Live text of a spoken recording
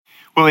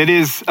Well, it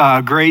is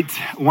great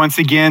once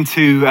again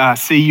to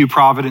see you,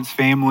 Providence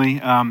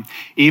family.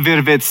 Even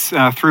if it's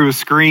through a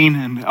screen,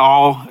 and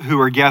all who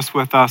are guests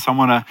with us, I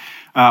want to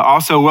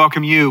also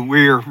welcome you.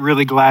 We're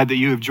really glad that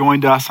you have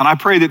joined us, and I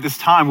pray that this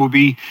time will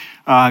be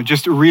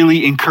just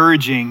really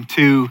encouraging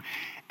to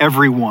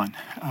everyone.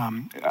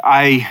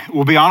 I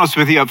will be honest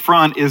with you up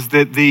front, is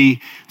that the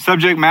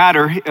subject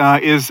matter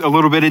is a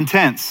little bit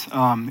intense.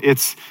 In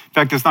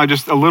fact, it's not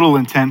just a little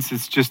intense,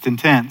 it's just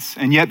intense.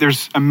 And yet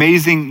there's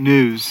amazing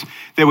news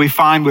that we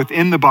find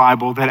within the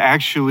Bible that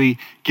actually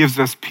gives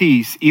us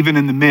peace, even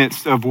in the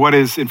midst of what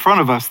is in front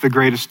of us, the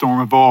greatest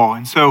storm of all.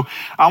 And so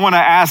I want to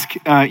ask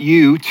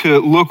you to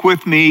look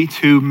with me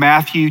to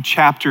Matthew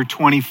chapter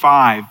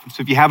 25.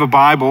 So if you have a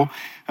Bible,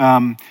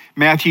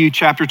 Matthew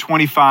chapter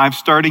 25,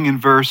 starting in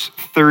verse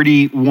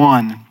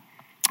 31.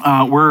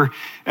 We're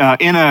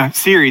in a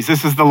series.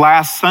 This is the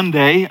last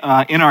Sunday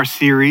in our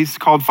series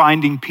called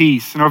Finding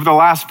Peace. And over the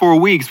last 4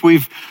 weeks,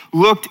 we've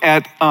looked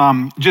at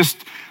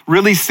just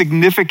really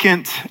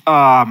significant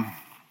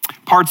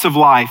parts of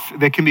life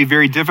that can be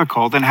very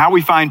difficult and how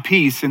we find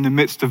peace in the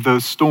midst of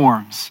those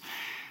storms.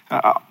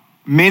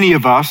 Many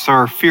of us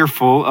are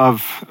fearful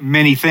of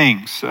many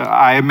things.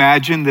 I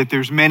imagine that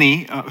there's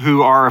many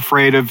who are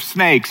afraid of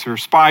snakes or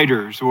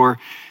spiders, or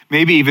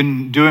maybe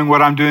even doing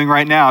what I'm doing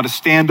right now, to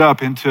stand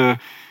up and to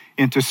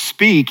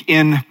speak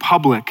in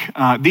public.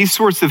 These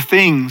sorts of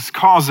things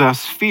cause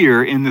us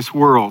fear in this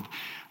world.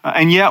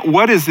 And yet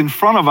what is in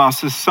front of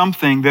us is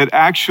something that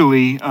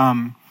actually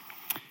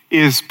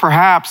is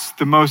perhaps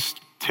the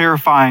most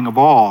terrifying of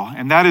all.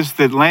 And that is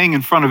that laying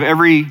in front of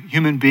every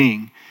human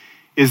being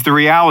is the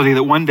reality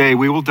that one day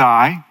we will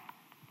die,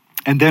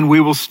 and then we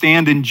will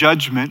stand in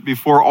judgment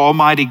before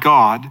Almighty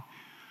God,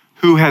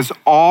 who has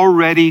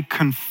already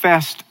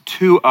confessed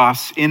to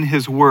us in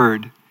his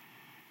word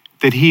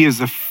that he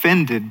is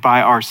offended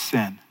by our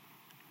sin.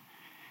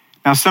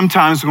 Now,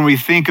 sometimes when we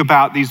think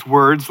about these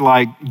words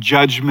like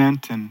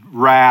judgment and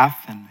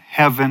wrath and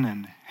heaven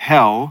and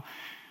hell,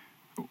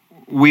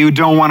 we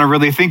don't want to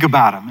really think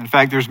about them. In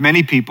fact, there's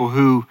many people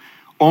who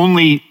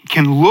only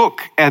can look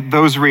at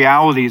those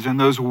realities and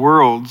those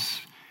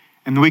worlds,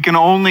 and we can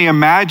only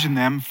imagine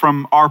them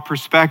from our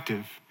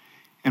perspective.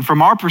 And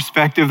from our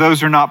perspective,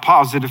 those are not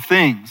positive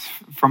things.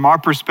 From our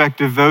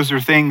perspective, those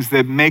are things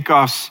that make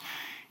us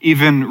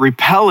even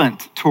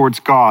repellent towards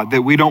God,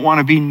 that we don't want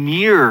to be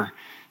near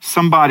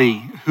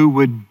somebody who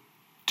would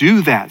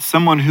do that,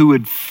 someone who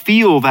would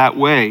feel that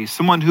way,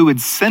 someone who would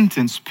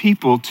sentence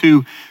people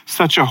to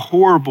such a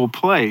horrible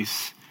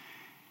place.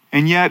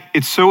 And yet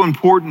it's so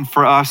important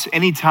for us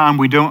anytime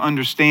we don't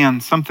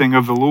understand something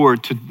of the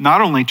Lord to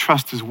not only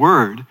trust his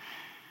word,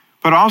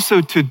 but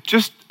also to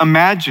just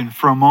imagine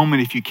for a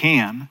moment, if you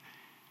can,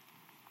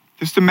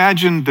 just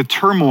imagine the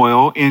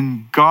turmoil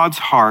in God's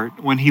heart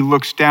when he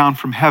looks down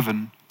from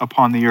heaven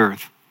upon the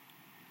earth.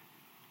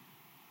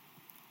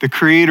 The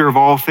creator of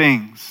all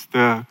things,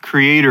 the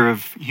creator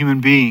of human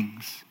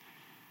beings,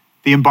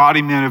 the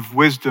embodiment of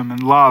wisdom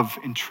and love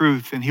and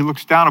truth. And he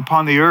looks down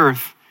upon the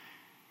earth.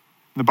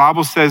 The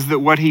Bible says that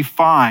what he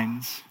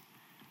finds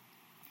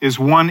is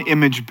one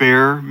image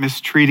bearer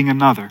mistreating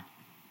another.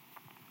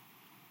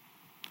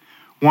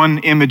 One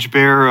image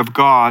bearer of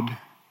God,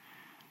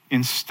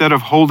 instead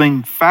of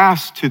holding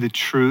fast to the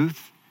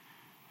truth,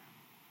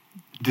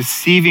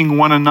 deceiving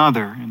one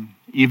another and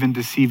even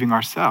deceiving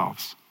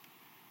ourselves.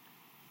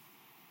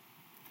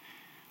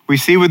 We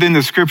see within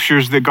the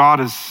scriptures that God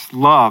is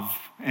love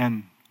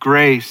and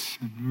grace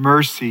and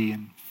mercy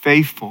and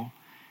faithful.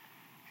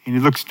 And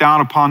he looks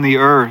down upon the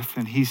earth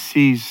and he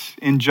sees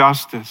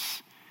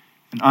injustice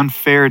and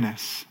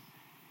unfairness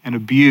and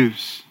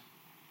abuse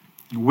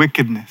and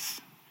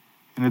wickedness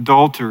and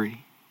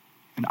adultery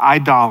and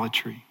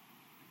idolatry.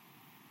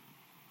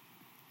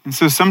 And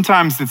so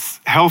sometimes it's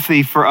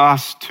healthy for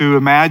us to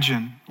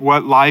imagine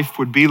what life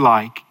would be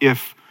like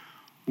if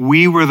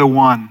we were the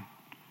one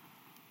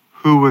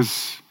who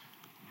was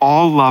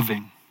all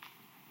loving,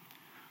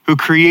 who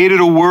created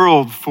a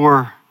world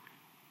for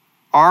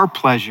our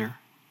pleasure,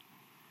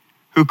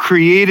 who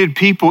created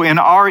people in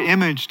our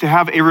image to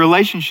have a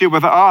relationship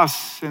with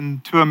us,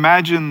 and to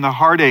imagine the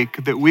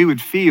heartache that we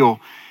would feel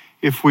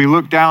if we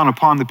looked down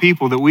upon the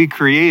people that we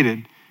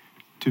created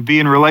to be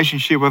in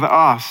relationship with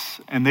us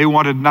and they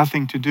wanted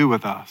nothing to do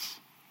with us.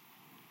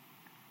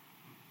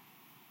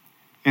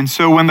 And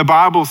so when the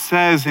Bible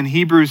says in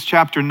Hebrews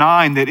chapter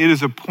 9 that it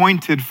is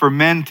appointed for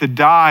men to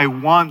die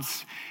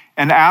once,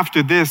 and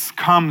after this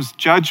comes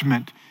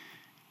judgment,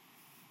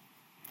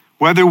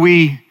 whether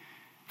we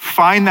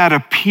find that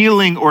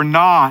appealing or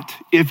not,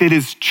 if it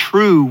is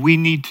true, we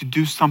need to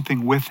do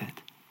something with it.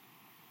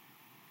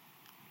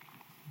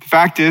 The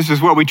fact is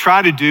what we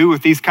try to do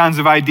with these kinds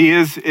of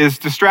ideas is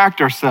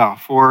distract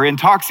ourselves or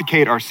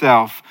intoxicate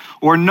ourselves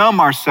or numb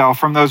ourselves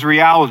from those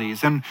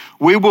realities. And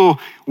we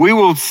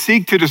will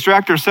seek to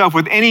distract ourselves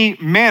with any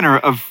manner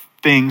of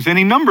things,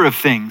 any number of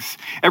things.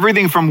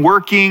 Everything from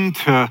working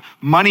to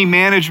money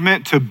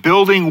management to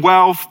building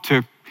wealth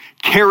to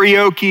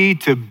karaoke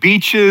to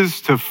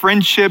beaches to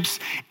friendships,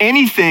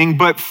 anything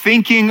but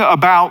thinking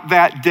about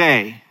that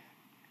day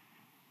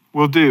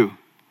will do.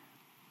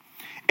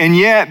 And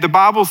yet the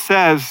Bible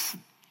says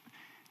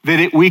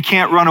that we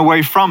can't run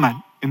away from it.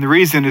 And the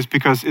reason is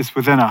because it's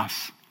within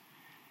us.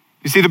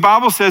 You see, the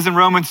Bible says in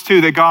Romans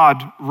 2 that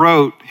God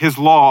wrote his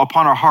law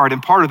upon our heart,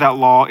 and part of that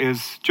law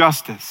is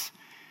justice.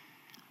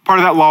 Part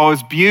of that law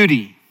is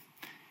beauty.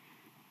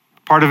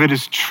 Part of it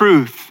is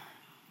truth.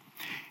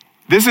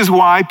 This is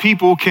why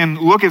people can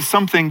look at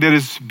something that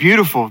is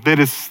beautiful, that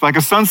is like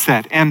a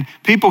sunset, and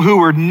people who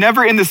were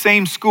never in the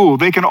same school,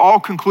 they can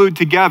all conclude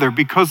together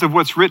because of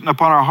what's written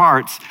upon our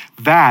hearts,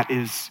 that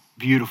is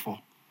beautiful.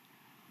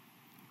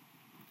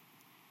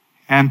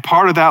 And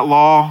part of that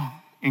law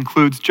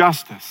includes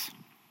justice.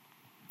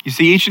 You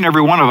see, each and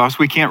every one of us,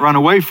 we can't run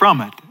away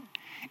from it.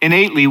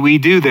 Innately, we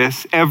do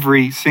this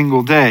every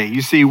single day.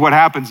 You see, what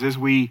happens is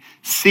we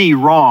see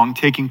wrong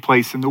taking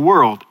place in the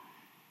world.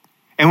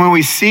 And when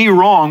we see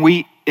wrong,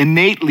 we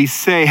innately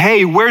say,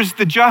 hey, where's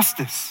the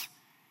justice?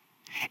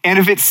 And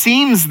if it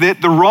seems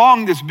that the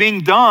wrong that's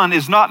being done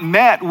is not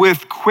met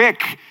with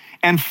quick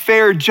and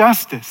fair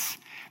justice,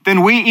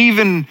 then we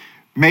even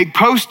make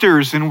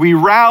posters and we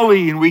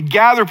rally and we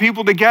gather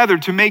people together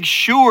to make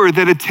sure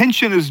that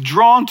attention is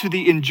drawn to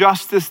the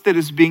injustice that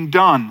is being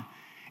done.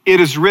 It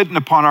is written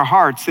upon our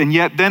hearts, and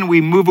yet then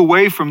we move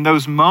away from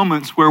those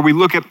moments where we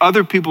look at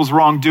other people's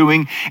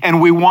wrongdoing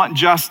and we want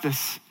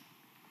justice.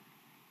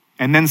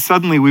 And then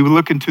suddenly we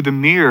look into the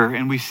mirror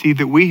and we see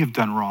that we have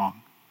done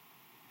wrong.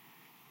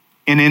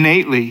 And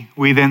innately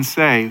we then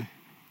say,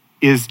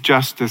 is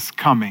justice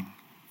coming?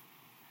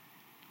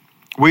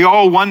 We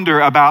all wonder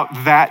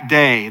about that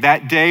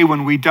day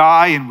when we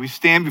die and we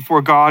stand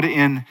before God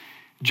in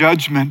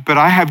judgment. But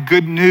I have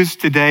good news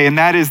today, and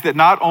that is that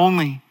not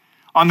only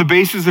on the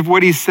basis of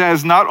what he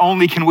says, not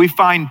only can we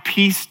find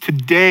peace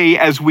today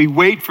as we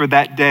wait for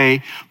that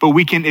day, but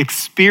we can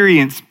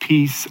experience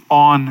peace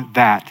on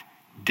that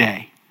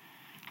day.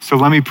 So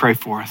let me pray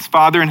for us.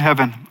 Father in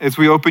heaven, as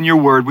we open your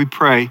word, we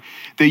pray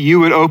that you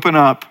would open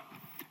up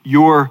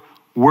your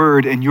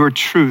word and your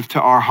truth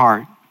to our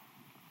heart.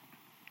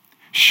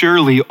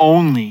 Surely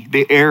only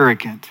the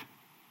arrogant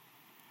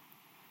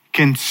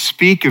can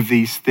speak of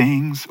these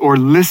things or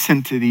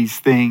listen to these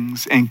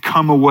things and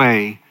come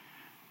away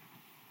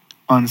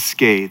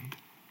unscathed.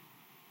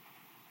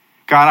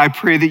 God, I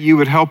pray that you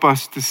would help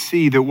us to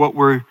see that what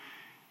we're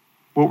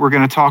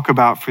going to talk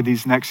about for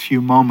these next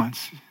few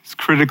moments is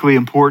critically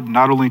important,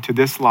 not only to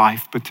this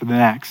life, but to the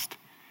next.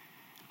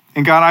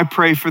 And God, I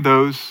pray for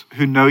those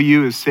who know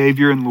you as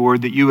Savior and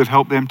Lord, that you would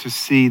help them to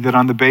see that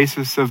on the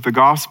basis of the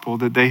gospel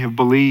that they have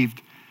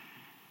believed,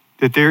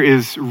 that there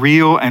is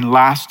real and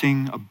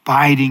lasting,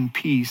 abiding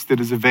peace that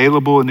is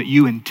available and that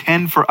you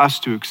intend for us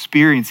to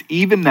experience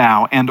even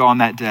now and on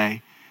that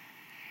day.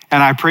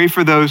 And I pray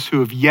for those who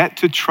have yet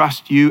to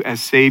trust you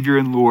as Savior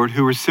and Lord,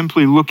 who are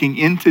simply looking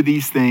into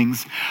these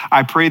things.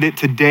 I pray that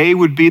today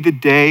would be the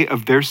day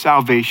of their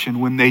salvation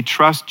when they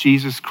trust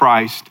Jesus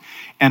Christ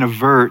and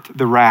avert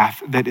the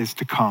wrath that is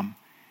to come.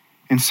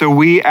 And so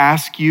we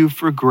ask you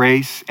for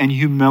grace and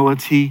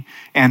humility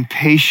and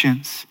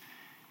patience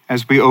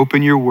as we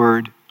open your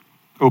word,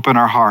 open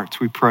our hearts,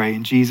 we pray.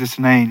 In Jesus'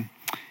 name,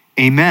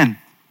 amen.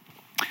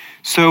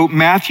 So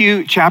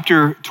Matthew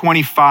chapter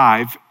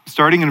 25,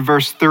 starting in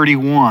verse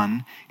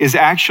 31, is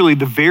actually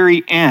the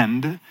very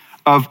end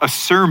of a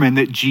sermon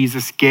that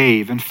Jesus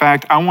gave. In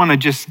fact, I want to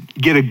just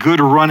get a good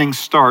running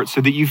start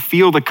so that you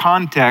feel the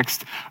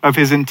context of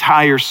his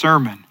entire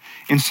sermon.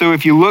 And so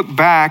if you look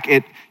back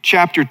at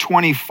chapter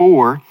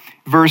 24,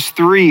 verse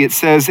 3, it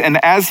says,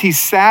 "And as he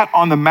sat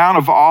on the Mount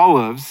of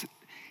Olives,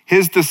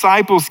 his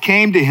disciples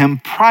came to him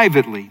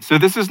privately." So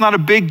this is not a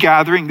big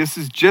gathering. This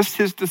is just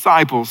his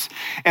disciples.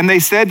 "And they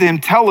said to him,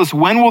 'Tell us,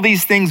 when will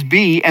these things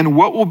be, and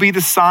what will be the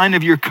sign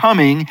of your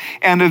coming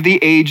and of the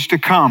age to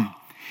come?'"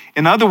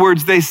 In other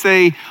words, they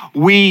say,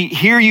 "We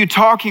hear you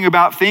talking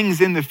about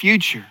things in the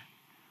future.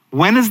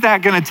 When is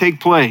that going to take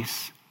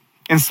place?"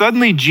 And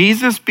suddenly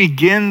Jesus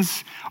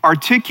begins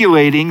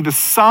articulating the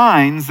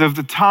signs of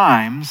the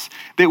times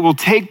that will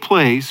take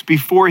place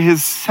before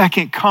his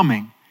second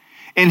coming.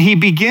 And he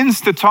begins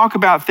to talk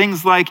about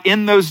things like,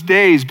 in those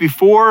days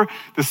before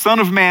the Son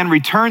of Man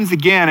returns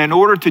again in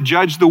order to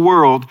judge the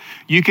world,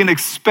 you can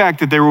expect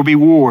that there will be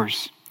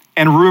wars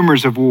and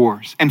rumors of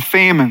wars and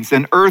famines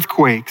and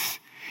earthquakes.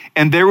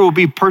 And there will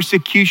be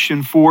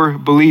persecution for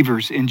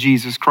believers in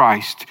Jesus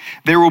Christ.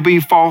 There will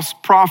be false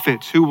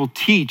prophets who will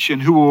teach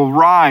and who will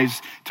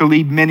rise to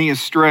lead many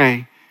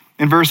astray.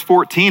 In verse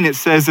 14, it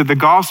says that the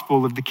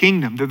gospel of the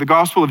kingdom, that the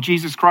gospel of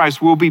Jesus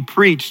Christ will be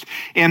preached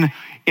in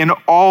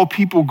all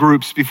people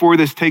groups before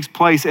this takes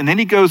place. And then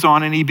he goes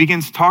on and he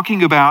begins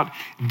talking about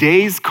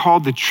days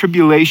called the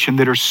tribulation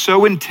that are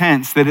so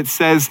intense that it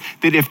says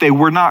that if they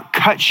were not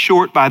cut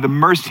short by the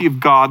mercy of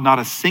God, not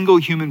a single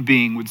human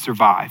being would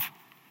survive.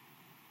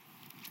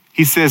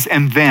 He says,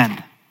 "And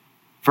then,"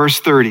 verse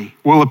 30,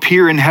 "will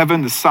appear in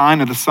heaven the sign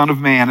of the Son of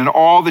Man, and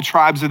all the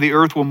tribes of the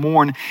earth will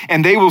mourn,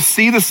 and they will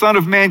see the Son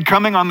of Man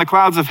coming on the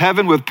clouds of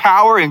heaven with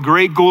power and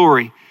great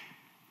glory."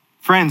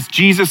 Friends,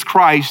 Jesus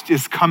Christ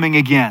is coming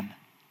again.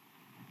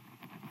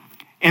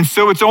 And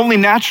so it's only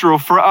natural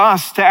for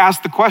us to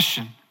ask the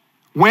question,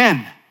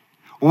 when?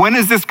 When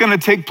is this going to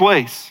take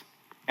place?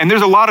 And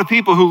there's a lot of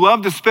people who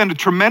love to spend a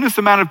tremendous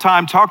amount of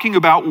time talking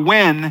about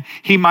when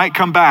he might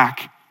come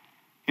back.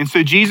 And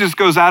so Jesus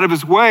goes out of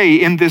his way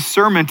in this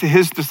sermon to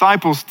his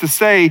disciples to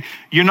say,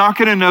 you're not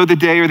going to know the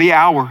day or the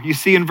hour. You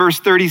see in verse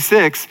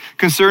 36,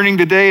 concerning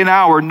the day and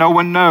hour, no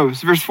one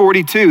knows. Verse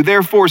 42,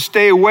 therefore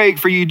stay awake,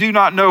 for you do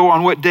not know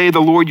on what day the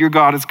Lord your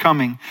God is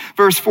coming.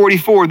 Verse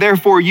 44,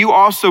 therefore you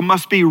also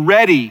must be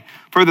ready,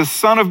 for the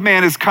Son of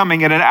Man is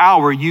coming at an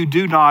hour you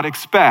do not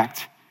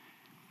expect.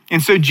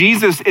 And so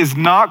Jesus is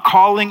not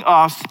calling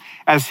us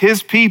as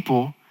his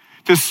people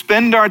to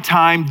spend our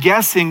time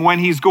guessing when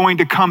he's going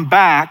to come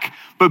back,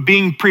 but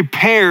being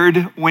prepared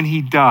when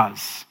he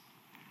does.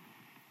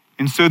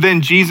 And so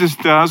then Jesus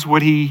does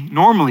what he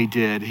normally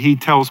did. He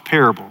tells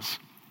parables.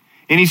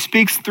 And he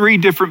speaks 3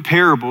 different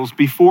parables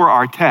before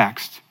our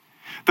text.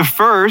 The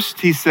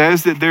first, he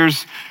says that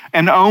there's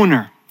an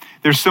owner.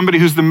 There's somebody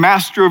who's the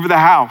master over the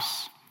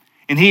house.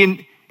 And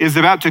he is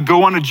about to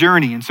go on a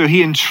journey. And so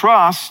he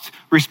entrusts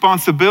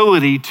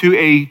responsibility to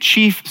a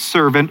chief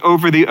servant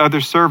over the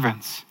other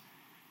servants.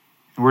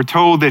 And we're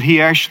told that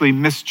he actually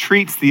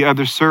mistreats the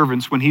other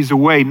servants when he's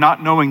away,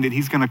 not knowing that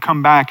he's going to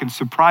come back and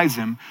surprise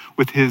him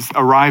with his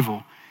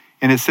arrival.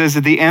 And it says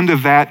at the end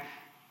of that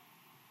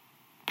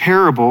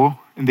parable,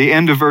 in the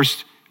end of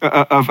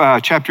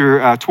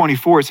chapter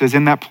 24, it says,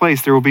 in that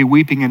place there will be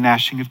weeping and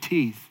gnashing of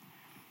teeth.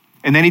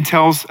 And then he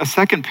tells a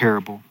second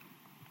parable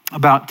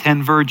about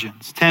 10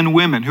 virgins, 10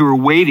 women who are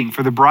waiting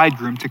for the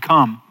bridegroom to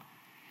come.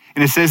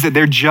 And it says that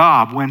their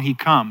job when he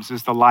comes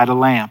is to light a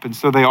lamp. And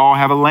so they all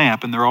have a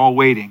lamp and they're all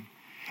waiting,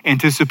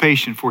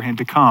 anticipation for him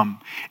to come.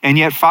 And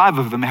yet 5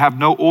 of them have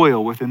no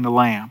oil within the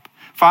lamp.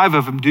 5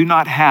 of them do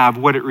not have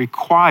what it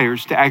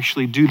requires to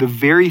actually do the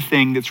very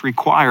thing that's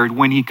required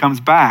when he comes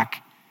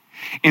back.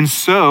 And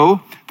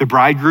so the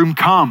bridegroom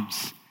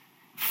comes.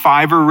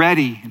 5 are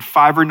ready and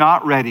 5 are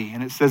not ready.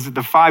 And it says that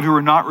the 5 who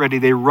are not ready,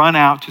 they run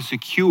out to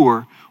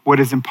secure what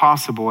is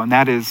impossible, and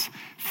that is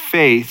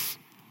faith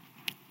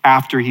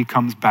after he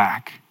comes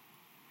back.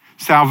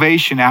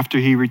 Salvation after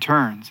he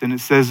returns. And it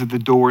says that the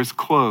door is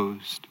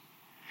closed.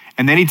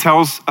 And then he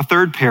tells a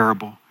third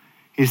parable.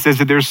 He says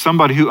that there's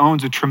somebody who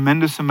owns a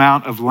tremendous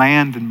amount of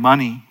land and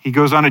money. He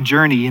goes on a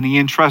journey and he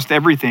entrusts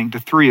everything to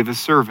 3 of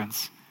his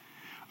servants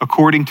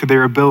according to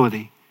their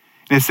ability.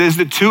 And it says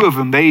that 2 of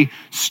them, they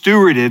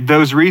stewarded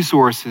those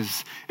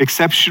resources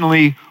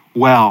exceptionally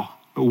well,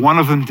 but 1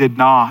 of them did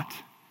not.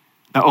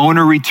 The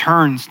owner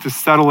returns to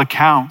settle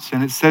accounts,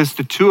 and it says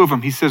to 2 of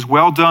them, he says,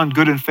 well done,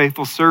 good and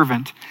faithful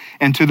servant.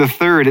 And to the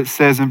third, it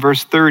says in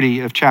verse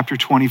 30 of chapter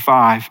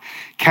 25,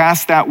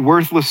 cast that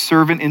worthless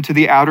servant into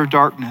the outer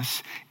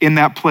darkness. In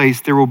that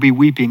place, there will be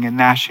weeping and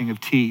gnashing of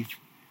teeth.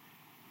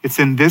 It's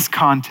in this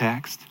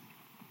context,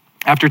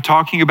 after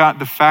talking about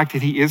the fact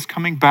that he is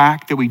coming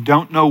back, that we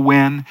don't know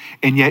when,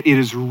 and yet it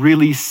is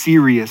really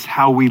serious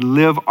how we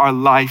live our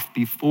life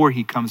before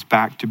he comes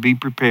back to be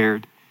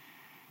prepared,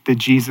 that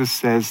Jesus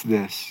says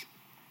this.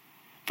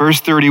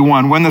 Verse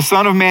 31, when the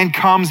Son of Man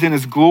comes in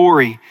his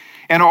glory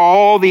and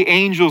all the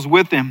angels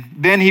with him,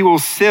 then he will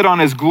sit on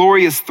his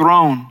glorious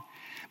throne.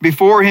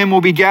 Before him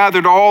will be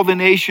gathered all the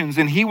nations,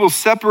 and he will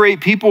separate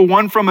people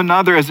one from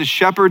another as a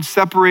shepherd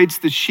separates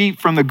the sheep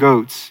from the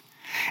goats.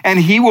 And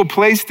he will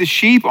place the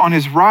sheep on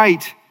his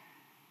right,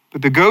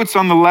 but the goats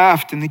on the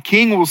left. And the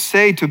king will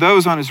say to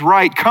those on his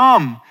right,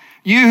 come,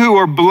 you who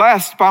are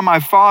blessed by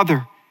my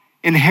Father,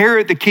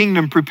 inherit the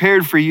kingdom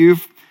prepared for you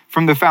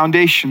from the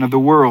foundation of the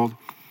world.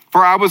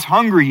 For I was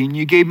hungry and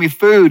you gave me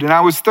food, and I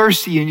was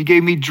thirsty and you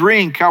gave me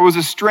drink. I was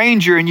a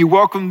stranger and you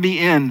welcomed me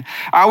in.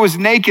 I was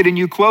naked and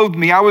you clothed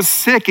me. I was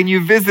sick and you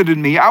visited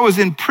me. I was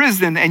in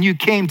prison and you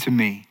came to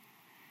me.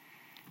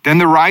 Then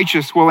the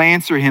righteous will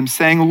answer him,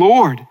 saying,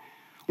 Lord,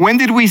 when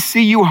did we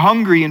see you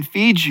hungry and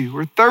feed you,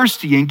 or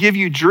thirsty and give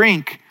you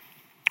drink?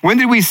 When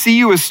did we see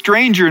you a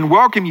stranger and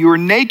welcome you, or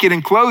naked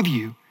and clothe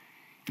you?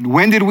 And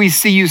when did we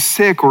see you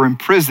sick or in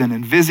prison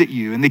and visit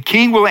you? And the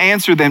king will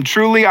answer them,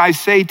 truly I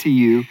say to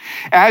you,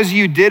 as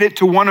you did it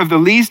to one of the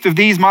least of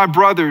these my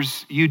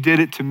brothers, you did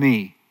it to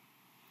me.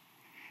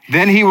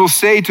 Then he will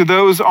say to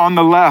those on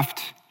the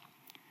left,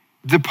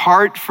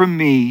 depart from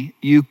me,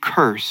 you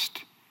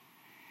cursed,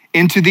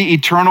 into the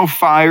eternal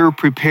fire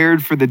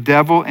prepared for the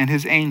devil and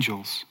his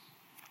angels.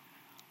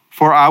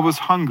 For I was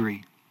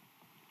hungry,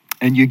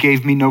 and you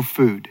gave me no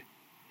food.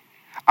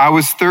 I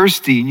was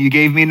thirsty, and you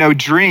gave me no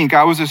drink.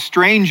 I was a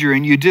stranger,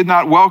 and you did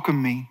not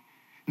welcome me.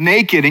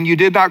 Naked, and you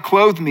did not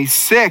clothe me.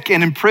 Sick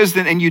and in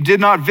prison, and you did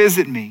not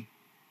visit me.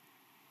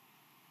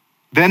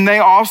 Then they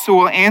also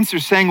will answer,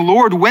 saying,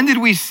 Lord, when did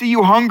we see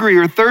you hungry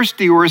or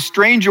thirsty or a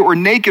stranger or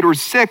naked or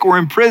sick or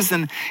in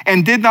prison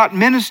and did not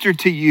minister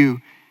to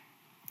you?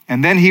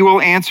 And then he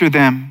will answer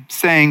them,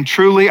 saying,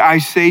 truly I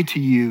say to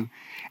you,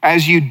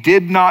 as you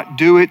did not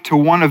do it to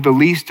one of the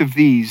least of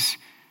these,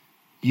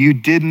 you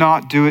did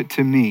not do it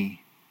to me.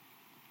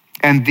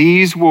 And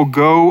these will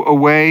go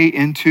away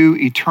into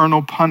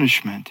eternal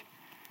punishment,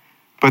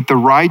 but the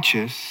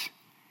righteous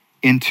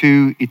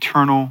into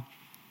eternal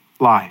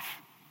life.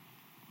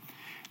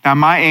 Now,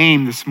 my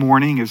aim this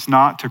morning is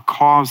not to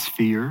cause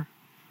fear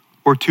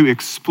or to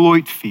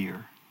exploit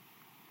fear.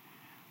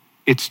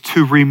 It's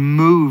to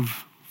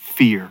remove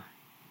fear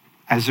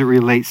as it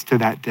relates to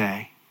that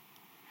day.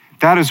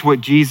 That is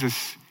what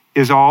Jesus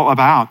is all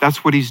about.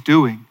 That's what he's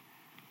doing.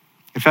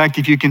 In fact,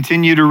 if you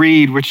continue to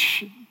read,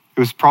 which it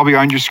was probably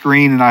on your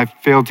screen and I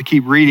failed to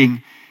keep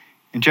reading,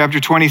 in chapter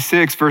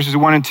 26, verses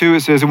 1 and 2,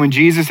 it says, "And when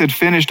Jesus had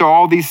finished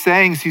all these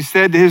sayings, he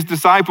said to his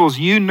disciples,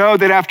 'You know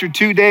that after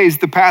 2 days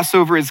the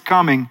Passover is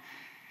coming,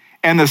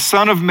 and the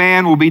Son of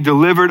Man will be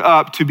delivered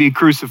up to be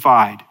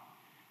crucified.'"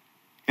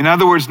 In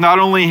other words, not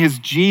only has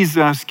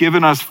Jesus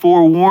given us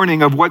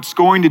forewarning of what's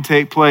going to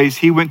take place,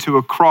 he went to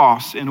a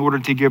cross in order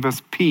to give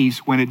us peace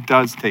when it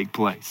does take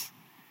place.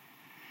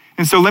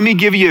 And so let me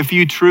give you a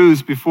few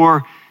truths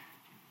before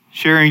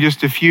sharing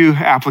just a few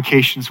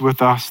applications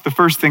with us. The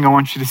first thing I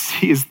want you to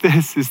see is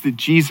this, is that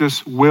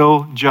Jesus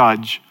will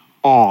judge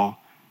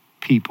all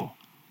people.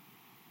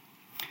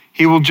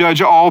 He will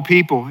judge all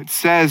people. It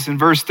says in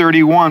verse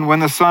 31, when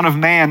the Son of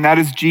Man, that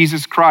is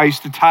Jesus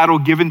Christ, the title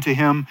given to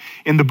him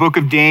in the book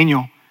of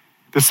Daniel.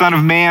 The Son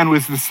of Man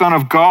was the Son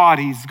of God.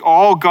 He's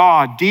all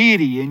God,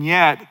 deity, and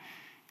yet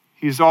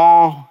he's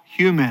all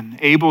human,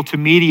 able to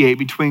mediate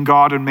between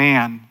God and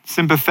man,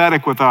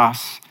 sympathetic with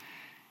us.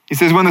 He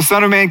says, when the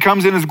Son of Man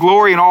comes in his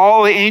glory and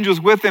all the angels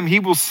with him, he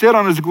will sit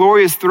on his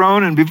glorious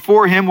throne, and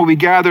before him will be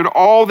gathered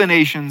all the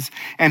nations,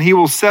 and he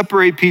will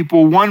separate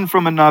people one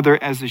from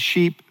another as the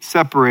sheep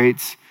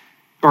separates,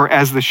 or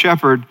as the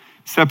shepherd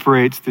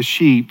separates the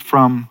sheep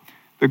from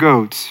the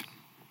goats.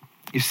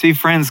 You see,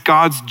 friends,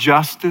 God's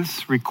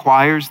justice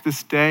requires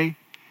this day,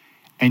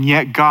 and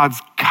yet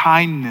God's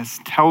kindness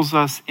tells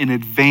us in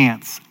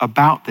advance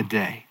about the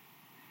day.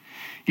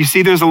 You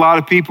see, there's a lot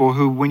of people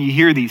who, when you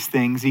hear these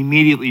things,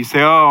 immediately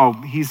say, oh,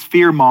 he's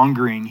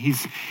fear-mongering,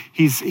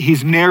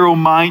 he's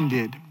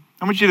narrow-minded.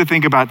 I want you to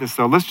think about this,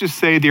 though. Let's just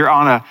say that you're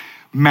on a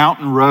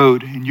mountain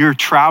road, and you're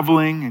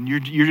traveling, and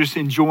you're just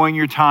enjoying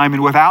your time,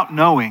 and without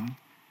knowing,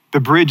 the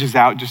bridge is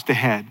out just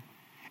ahead.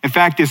 In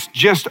fact, it's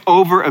just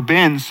over a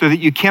bend so that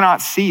you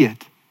cannot see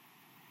it.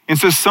 And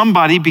so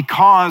somebody,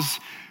 because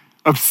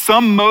of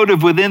some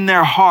motive within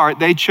their heart,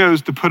 they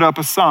chose to put up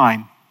a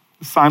sign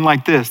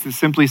like this that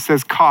simply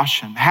says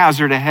caution,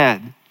 hazard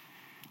ahead.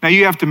 Now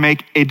you have to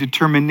make a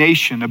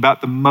determination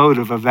about the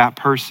motive of that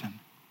person.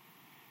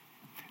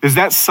 Is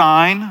that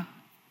sign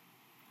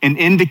an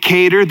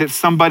indicator that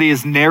somebody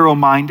is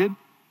narrow-minded?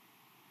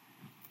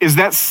 Is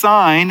that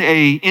sign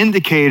an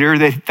indicator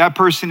that that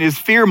person is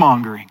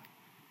fear-mongering?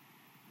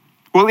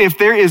 Well, if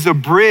there is a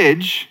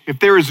bridge, if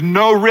there is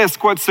no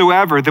risk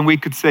whatsoever, then we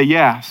could say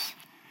yes.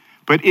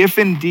 But if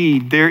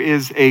indeed there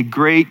is a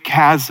great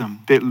chasm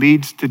that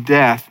leads to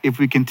death, if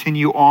we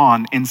continue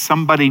on and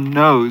somebody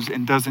knows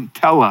and doesn't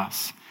tell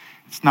us,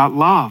 it's not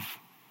love.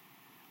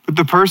 But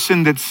the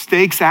person that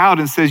stakes out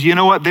and says, you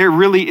know what, there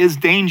really is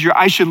danger,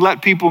 I should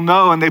let people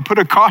know, and they put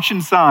a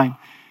caution sign.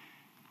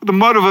 The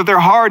motive of their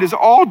heart is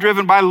all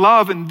driven by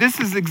love, and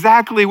this is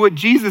exactly what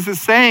Jesus is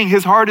saying.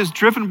 His heart is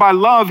driven by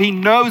love. He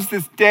knows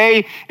this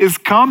day is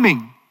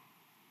coming.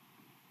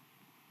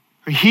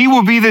 He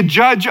will be the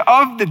judge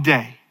of the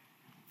day.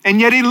 And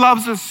yet he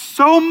loves us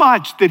so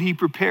much that he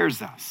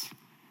prepares us.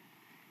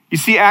 You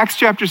see, Acts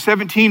chapter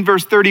 17,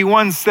 verse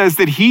 31 says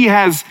that he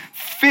has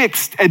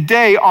fixed a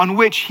day on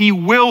which he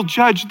will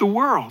judge the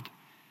world.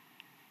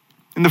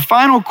 And the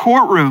final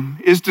courtroom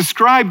is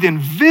described in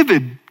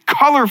vivid,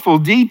 colorful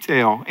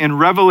detail in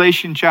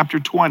Revelation chapter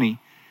 20.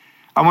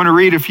 I want to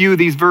read a few of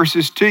these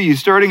verses to you.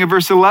 Starting in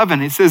verse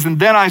 11, it says, "And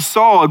then I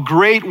saw a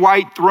great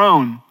white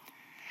throne,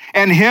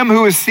 and him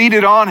who is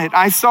seated on it.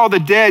 I saw the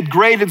dead,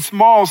 great and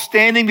small,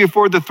 standing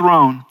before the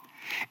throne,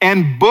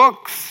 and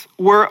books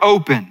were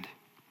opened.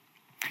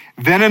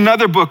 Then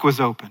another book was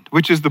opened,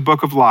 which is the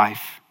book of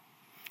life.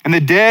 And the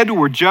dead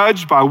were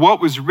judged by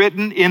what was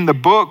written in the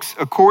books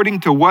according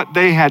to what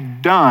they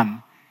had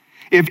done.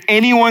 If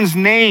anyone's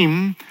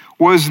name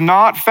was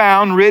not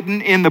found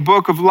written in the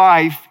book of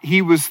life,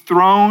 he was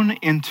thrown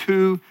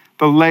into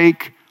the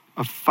lake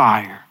of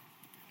fire."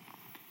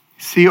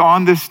 See,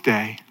 on this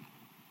day,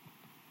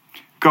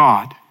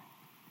 God,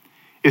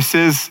 it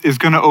says, is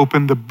going to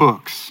open the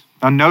books.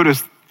 Now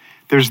notice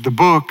there's the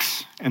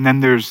books and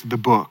then there's the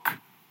book.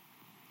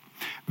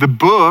 The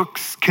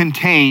books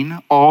contain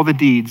all the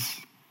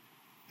deeds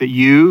that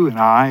you and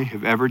I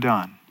have ever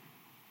done.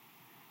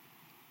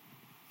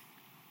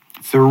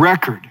 It's a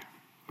record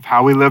of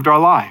how we lived our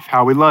life,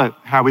 how we lived,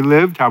 how we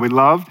loved,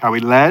 how we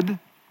led,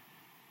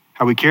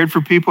 how we cared for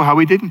people, how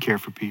we didn't care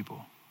for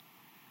people,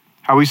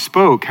 how we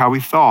spoke, how we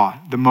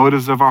thought, the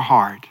motives of our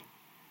heart.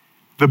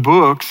 The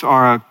books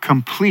are a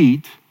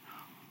complete,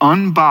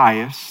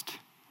 unbiased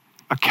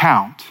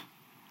account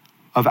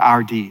of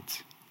our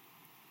deeds.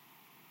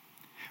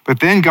 But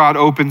then God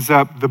opens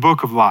up the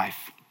book of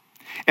life.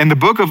 And the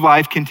book of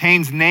life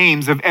contains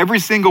names of every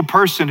single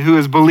person who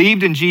has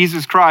believed in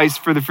Jesus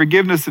Christ for the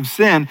forgiveness of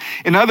sin.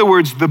 In other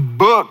words, the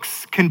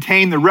books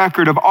contain the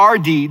record of our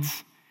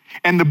deeds,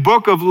 and the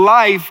book of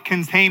life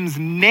contains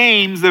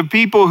names of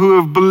people who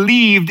have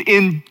believed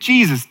in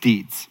Jesus'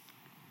 deeds.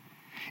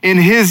 in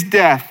his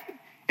death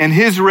and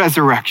his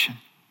resurrection.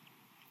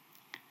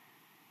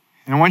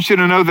 And I want you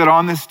to know that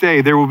on this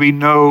day, there will be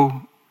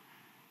no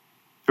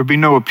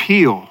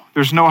appeal.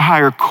 There's no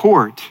higher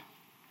court.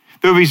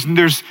 There's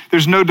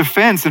no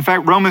defense. In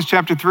fact, Romans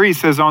chapter 3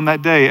 says on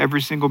that day,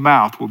 every single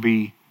mouth will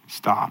be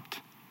stopped.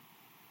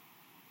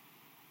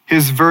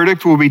 His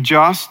verdict will be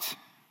just,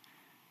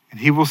 and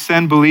he will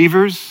send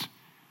believers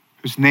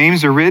whose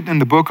names are written in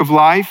the book of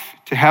life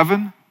to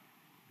heaven,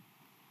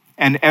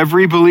 and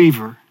every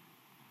believer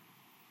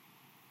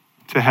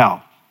to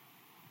hell.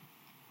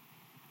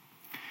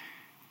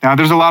 Now,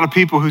 there's a lot of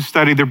people who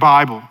study their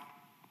Bible.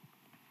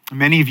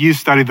 Many of you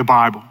study the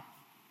Bible.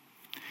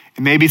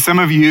 And maybe some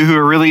of you who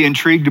are really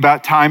intrigued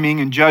about timing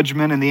and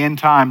judgment and the end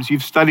times,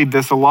 you've studied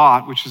this a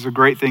lot, which is a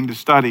great thing to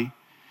study.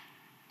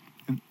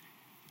 And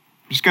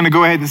I'm just going to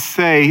go ahead and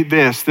say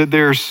this,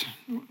 that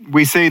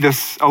we say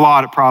this a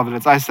lot at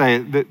Providence. I say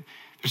it, that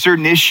there's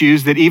certain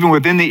issues that even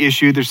within the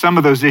issue, there's some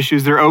of those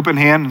issues that are open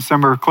hand and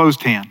some are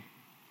closed hand.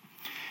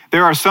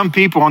 There are some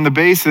people on the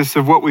basis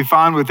of what we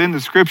find within the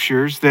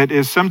scriptures that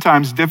is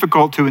sometimes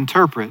difficult to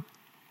interpret,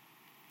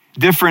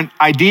 different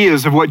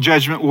ideas of what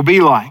judgment will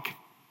be like.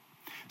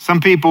 Some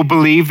people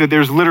believe that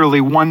there's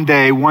literally one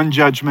day, one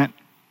judgment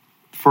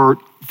for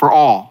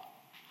all.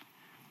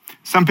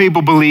 Some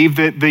people believe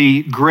that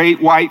the great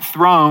white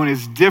throne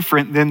is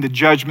different than the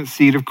judgment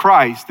seat of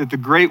Christ, that the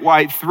great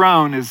white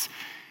throne is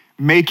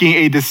making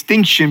a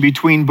distinction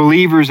between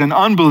believers and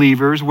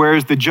unbelievers,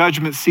 whereas the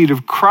judgment seat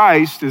of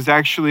Christ is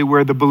actually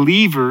where the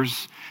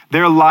believers,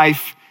 their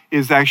life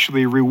is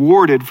actually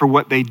rewarded for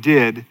what they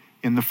did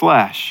in the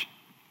flesh.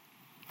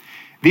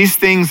 These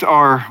things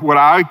are what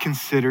I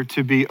consider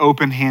to be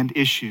open hand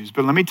issues.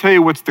 But let me tell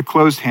you what's the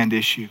closed hand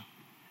issue.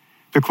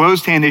 The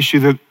closed hand issue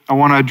that I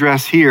want to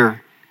address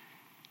here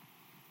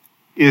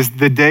is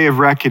the day of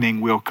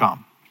reckoning will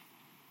come.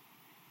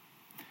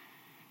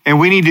 And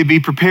we need to be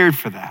prepared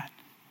for that.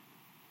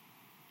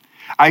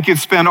 I could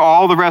spend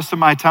all the rest of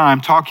my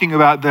time talking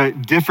about the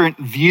different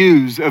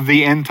views of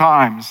the end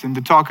times and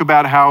to talk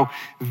about how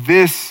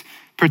this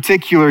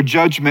particular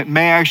judgment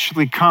may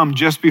actually come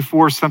just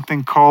before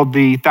something called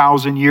the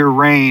 1,000-year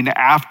reign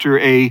after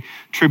a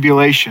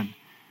tribulation.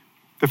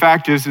 The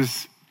fact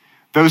is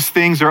those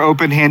things are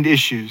open-hand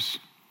issues.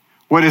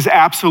 What is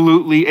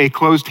absolutely a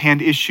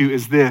closed-hand issue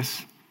is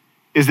this,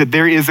 is that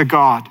there is a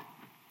God,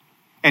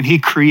 and he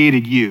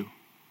created you.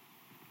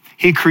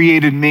 He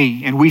created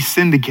me, and we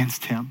sinned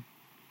against him.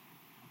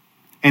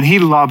 And he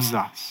loves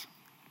us.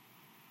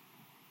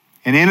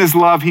 And in his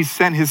love, he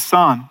sent his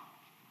son.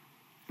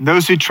 And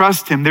those who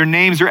trust him, their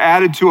names are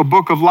added to a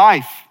book of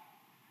life.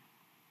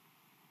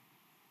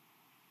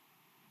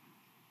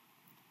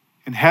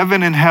 And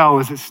heaven and hell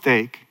is at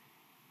stake.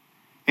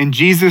 And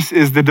Jesus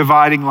is the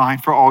dividing line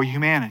for all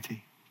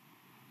humanity.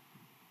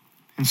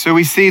 And so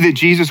we see that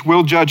Jesus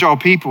will judge all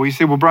people. You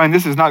say, well, Brian,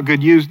 this is not good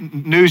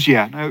news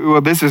yet.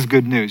 Well, this is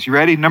good news. You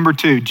ready? Number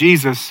 2,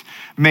 Jesus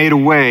made a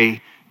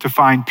way to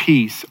find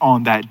peace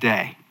on that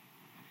day.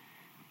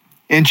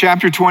 In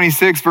chapter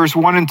 26, verse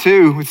 1 and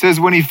 2, it says,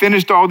 when he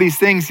finished all these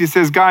things, he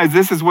says, guys,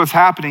 this is what's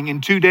happening.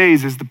 In 2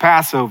 days is the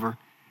Passover.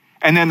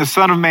 And then the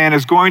Son of Man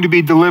is going to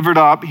be delivered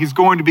up. He's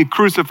going to be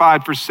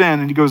crucified for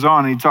sin. And he goes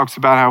on and he talks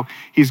about how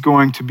he's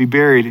going to be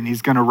buried and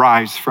he's going to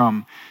rise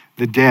from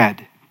the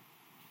dead.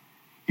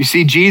 You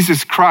see,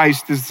 Jesus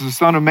Christ is the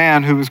Son of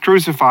Man who was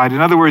crucified. In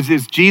other words,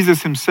 it's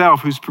Jesus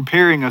himself who's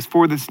preparing us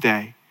for this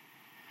day,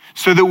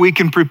 so that we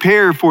can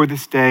prepare for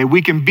this day,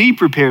 we can be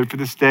prepared for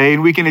this day,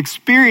 and we can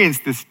experience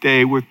this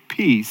day with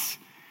peace.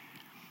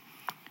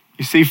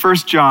 You see, 1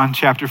 John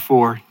chapter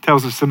 4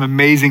 tells us some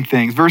amazing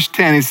things. Verse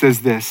 10, it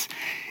says this,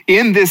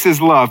 in this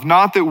is love,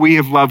 not that we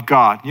have loved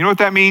God. You know what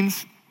that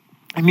means?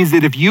 It means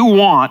that if you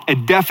want a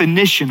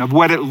definition of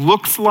what it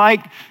looks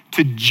like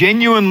to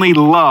genuinely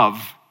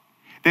love,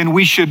 then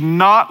we should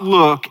not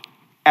look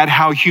at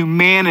how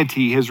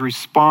humanity has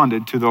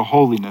responded to the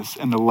holiness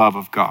and the love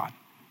of God.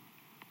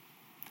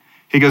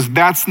 He goes,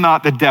 that's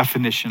not the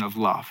definition of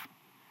love.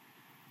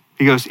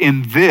 He goes,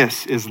 in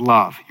this is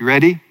love. You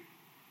ready?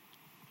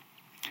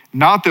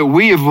 Not that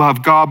we have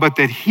loved God, but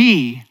that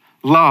he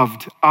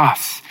loved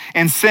us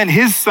and sent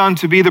his son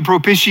to be the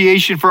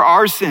propitiation for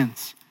our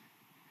sins.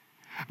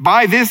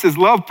 By this is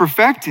love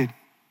perfected.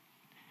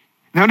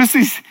 Notice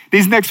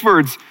these next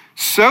words,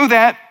 so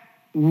that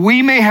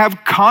we may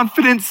have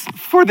confidence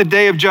for the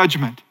day of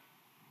judgment.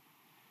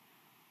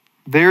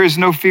 There is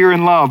no fear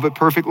in love, but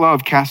perfect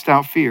love casts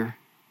out fear.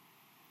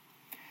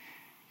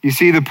 You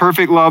see, the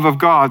perfect love of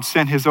God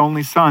sent his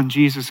only son,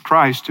 Jesus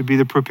Christ, to be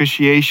the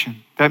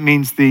propitiation. That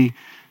means the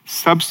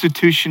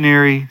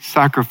substitutionary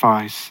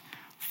sacrifice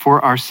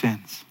for our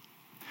sins.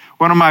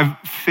 One of my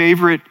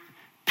favorite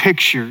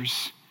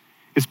pictures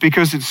is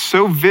because it's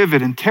so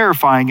vivid and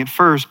terrifying at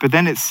first, but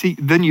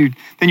then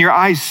your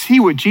eyes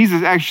see what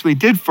Jesus actually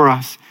did for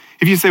us.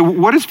 If you say,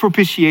 what is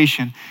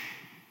propitiation?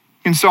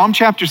 In Psalm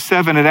chapter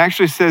 7, it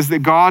actually says that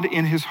God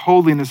in his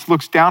holiness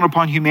looks down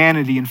upon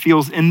humanity and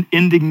feels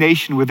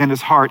indignation within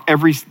his heart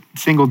every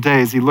single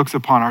day as he looks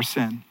upon our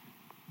sin.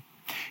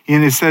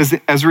 And it says,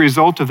 as a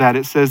result of that,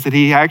 it says that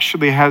he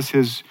actually has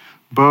his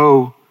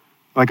bow,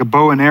 like a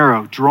bow and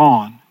arrow,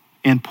 drawn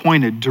and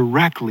pointed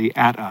directly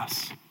at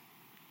us.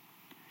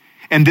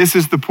 And this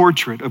is the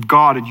portrait of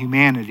God and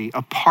humanity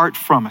apart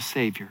from a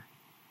Savior.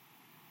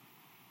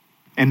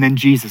 And then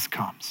Jesus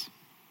comes.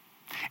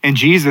 And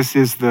Jesus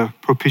is the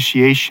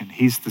propitiation.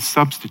 He's the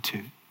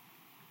substitute.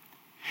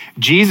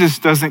 Jesus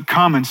doesn't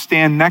come and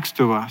stand next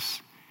to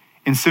us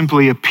and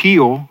simply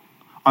appeal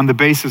on the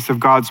basis of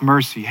God's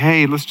mercy.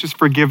 Hey, let's just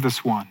forgive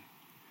this one.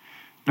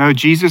 No,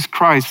 Jesus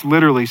Christ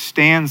literally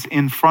stands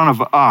in front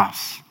of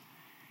us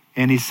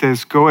and he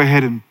says, go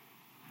ahead and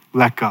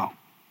let go.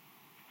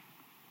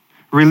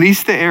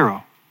 Release the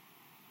arrow.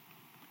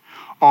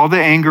 All the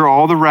anger,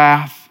 all the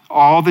wrath,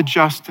 all the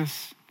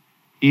justice,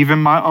 even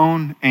my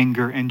own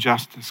anger and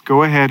justice,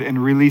 go ahead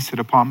and release it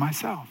upon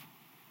myself.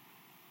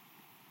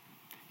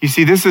 You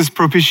see, this is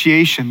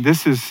propitiation.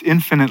 This is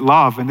infinite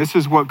love. And this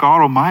is what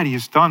God Almighty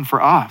has done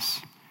for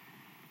us.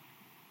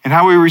 And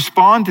how we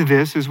respond to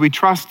this is we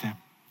trust him.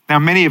 Now,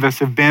 many of us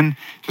have been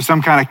to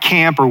some kind of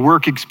camp or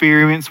work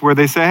experience where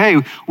they say,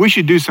 hey, we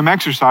should do some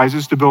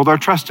exercises to build our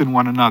trust in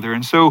one another.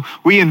 And so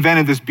we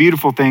invented this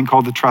beautiful thing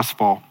called the trust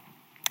fall.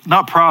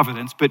 Not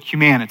Providence, but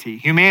humanity.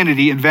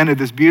 Humanity invented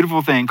this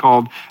beautiful thing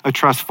called a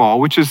trust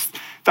fall, which is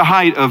the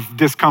height of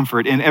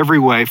discomfort in every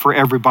way for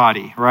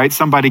everybody, right?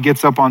 Somebody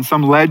gets up on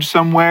some ledge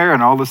somewhere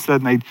and all of a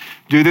sudden they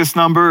do this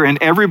number and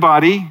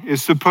everybody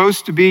is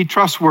supposed to be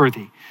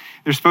trustworthy.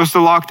 They're supposed to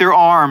lock their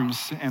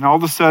arms and all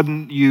of a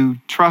sudden you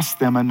trust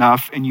them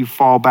enough and you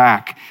fall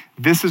back.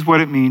 This is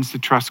what it means to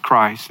trust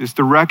Christ. It's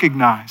to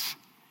recognize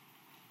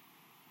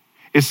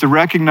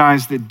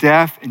that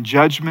death and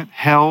judgment,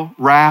 hell,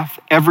 wrath,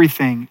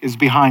 everything is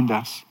behind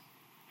us.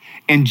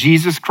 And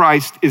Jesus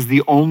Christ is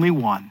the only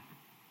one.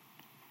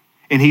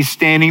 And he's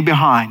standing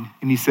behind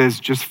and he says,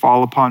 just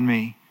fall upon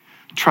me.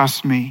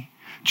 Trust me.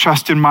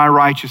 Trust in my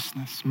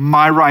righteousness,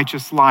 my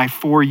righteous life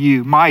for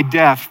you, my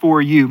death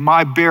for you,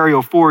 my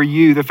burial for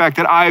you, the fact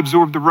that I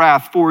absorbed the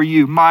wrath for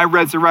you, my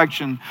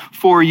resurrection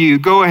for you.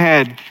 Go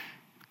ahead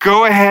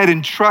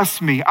and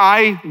trust me.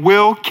 I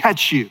will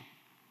catch you.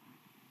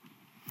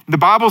 The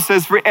Bible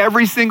says for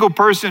every single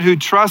person who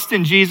trusts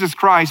in Jesus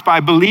Christ by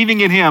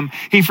believing in him,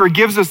 he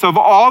forgives us of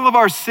all of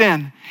our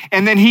sin.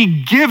 And then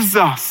he gives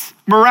us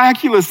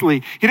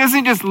miraculously. He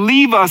doesn't just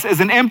leave us as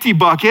an empty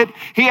bucket.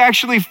 He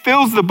actually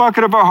fills the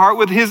bucket of our heart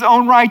with his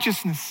own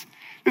righteousness.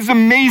 This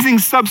amazing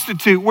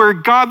substitute where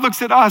God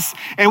looks at us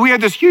and we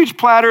have this huge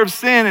platter of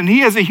sin and he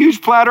has a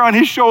huge platter on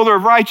his shoulder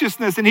of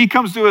righteousness. And he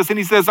comes to us and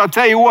he says, I'll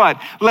tell you what,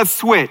 let's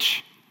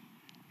switch.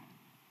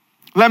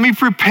 Let me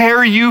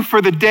prepare you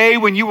for the day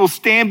when you will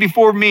stand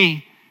before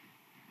me.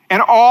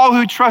 And all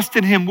who trust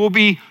in him will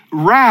be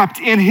wrapped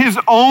in his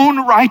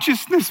own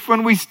righteousness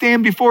when we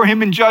stand before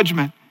him in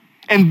judgment.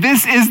 And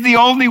this is the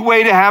only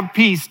way to have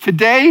peace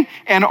today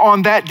and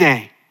on that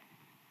day.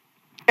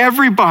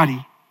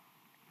 Everybody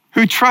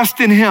who trusts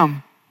in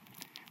him.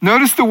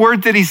 Notice the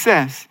word that he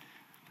says.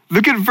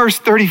 Look at verse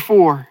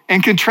 34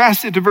 and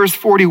contrast it to verse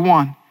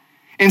 41.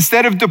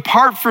 Instead of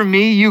depart from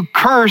me, you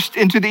cursed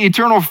into the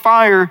eternal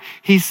fire,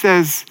 he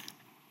says,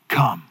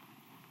 come.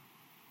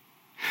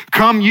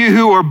 Come, you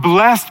who are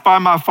blessed by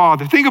my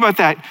Father. Think about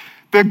that.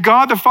 The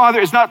God the Father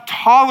is not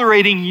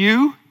tolerating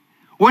you.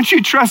 Once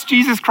you trust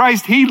Jesus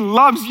Christ, he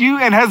loves you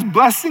and has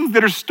blessings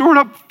that are stored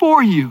up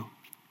for you.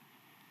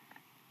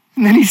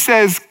 And then he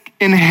says,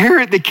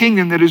 inherit the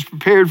kingdom that is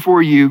prepared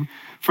for you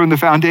from the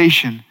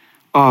foundation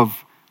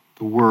of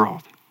the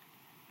world.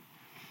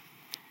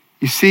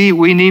 You see,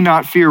 we need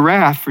not fear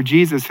wrath, for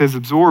Jesus has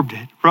absorbed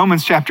it.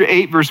 Romans chapter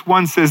 8, verse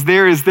 1 says,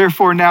 there is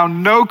therefore now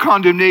no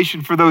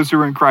condemnation for those who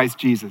are in Christ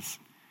Jesus.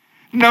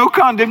 No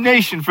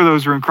condemnation for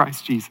those who are in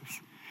Christ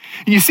Jesus.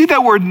 And you see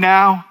that word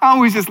now? I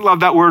always just love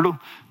that word,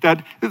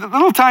 that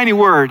little tiny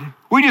word.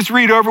 We just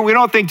read over, we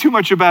don't think too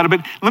much about it,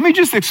 but let me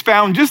just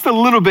expound just a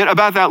little bit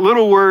about that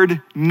little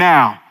word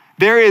now.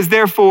 There is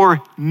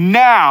therefore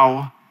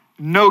now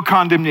no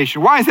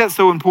condemnation. Why is that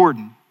so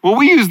important? Well,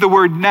 we use the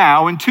word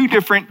now in two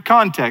different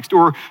contexts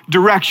or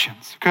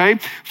directions, okay?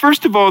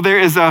 First of all, there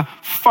is a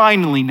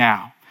finally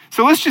now.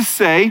 So let's just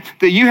say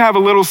that you have a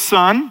little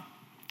son.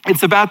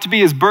 It's about to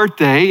be his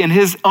birthday, and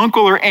his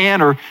uncle or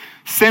aunt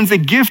sends a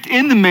gift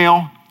in the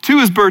mail to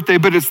his birthday,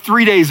 but it's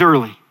 3 days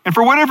early. And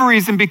for whatever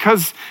reason,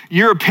 because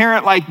you're a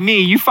parent like me,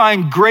 you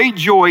find great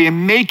joy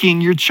in making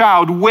your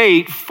child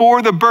wait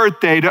for the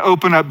birthday to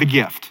open up the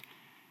gift.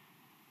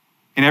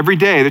 And every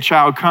day the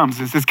child comes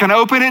and says, can I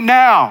open it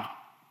now?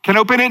 Can I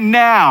open it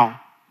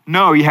now?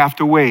 No, you have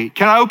to wait.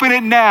 Can I open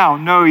it now?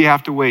 No, you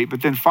have to wait.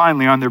 But then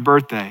finally on their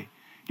birthday,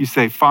 you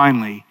say,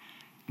 finally,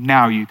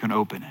 now you can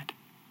open it.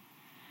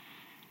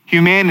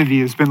 Humanity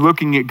has been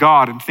looking at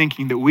God and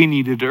thinking that we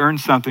needed to earn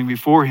something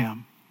before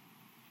him,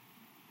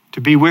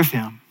 to be with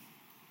him.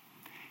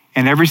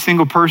 And every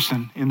single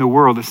person in the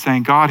world is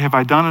saying, God, have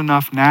I done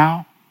enough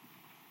now?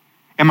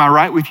 Am I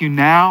right with you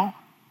now?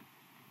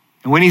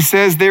 And when he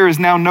says there is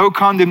now no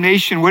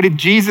condemnation, what did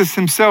Jesus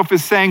himself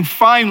is saying?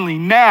 Finally,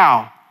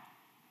 now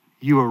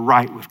you are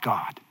right with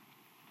God.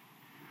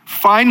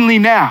 Finally,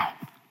 now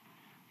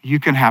you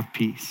can have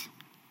peace.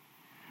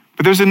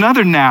 But there's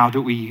another now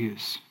that we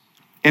use,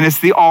 and it's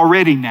the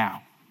already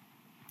now.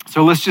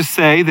 So let's just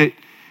say that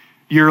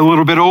you're a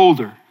little bit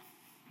older.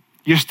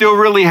 You're still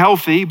really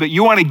healthy, but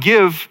you want to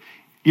give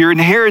your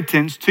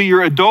inheritance to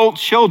your adult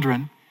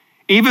children,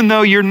 even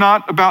though you're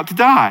not about to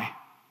die,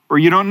 or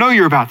you don't know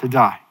you're about to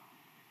die.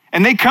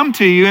 And they come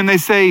to you and they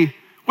say,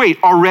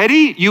 wait,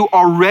 already? You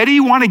already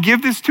want to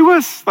give this to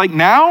us? Like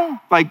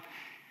now? Like,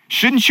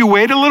 shouldn't you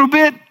wait a little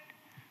bit?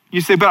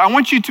 You say, but I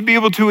want you to be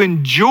able to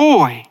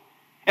enjoy,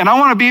 and I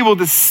want to be able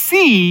to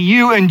see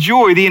you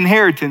enjoy the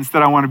inheritance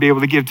that I want to be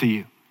able to give to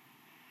you.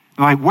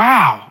 I'm like,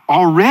 wow,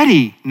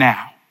 already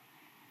now.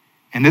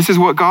 And this is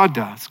what God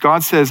does.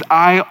 God says,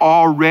 I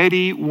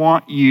already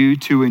want you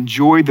to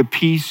enjoy the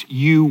peace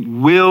you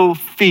will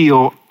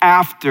feel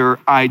after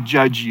I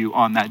judge you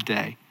on that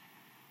day.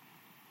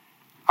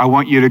 I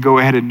want you to go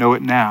ahead and know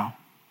it now.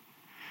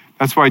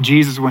 That's why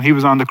Jesus, when he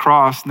was on the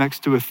cross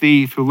next to a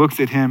thief who looks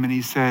at him and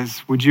he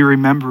says, would you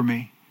remember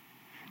me?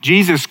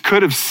 Jesus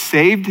could have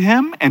saved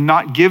him and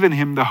not given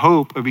him the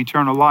hope of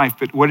eternal life.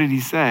 But what did he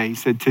say? He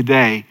said,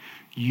 today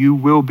you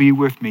will be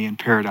with me in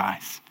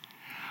paradise.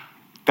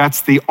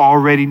 That's the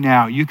already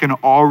now. You can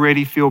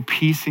already feel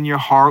peace in your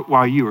heart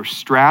while you are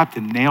strapped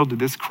and nailed to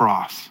this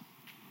cross.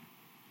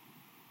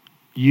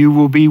 You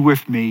will be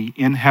with me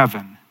in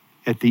heaven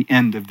at the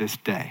end of this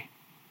day.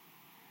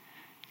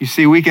 You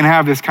see, we can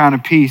have this kind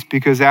of peace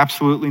because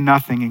absolutely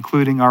nothing,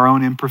 including our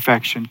own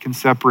imperfection, can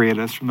separate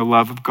us from the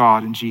love of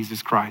God in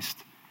Jesus Christ.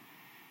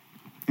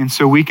 And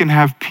so we can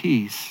have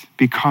peace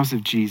because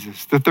of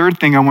Jesus. The third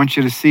thing I want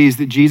you to see is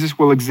that Jesus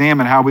will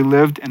examine how we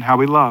lived and how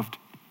we loved.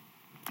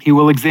 He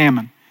will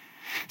examine.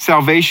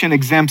 Salvation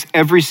exempts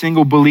every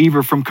single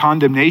believer from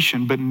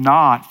condemnation, but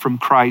not from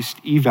Christ's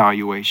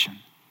evaluation.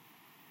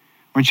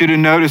 I want you to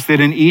notice that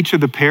in each of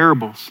the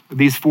parables,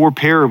 these 4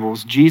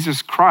 parables,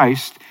 Jesus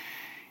Christ,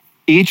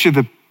 each of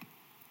the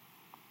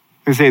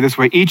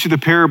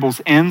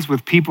parables ends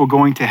with people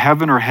going to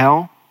heaven or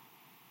hell.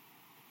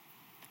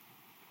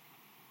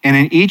 And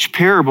in each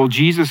parable,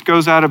 Jesus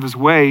goes out of his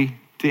way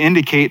to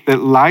indicate that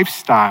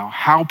lifestyle,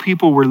 how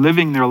people were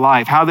living their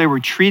life, how they were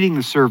treating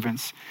the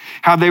servants,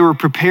 how they were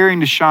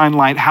preparing to shine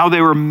light, how they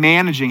were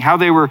managing, how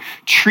they were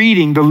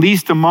treating the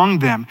least among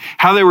them,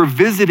 how they were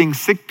visiting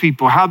sick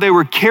people, how they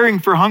were caring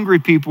for hungry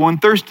people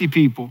and thirsty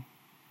people.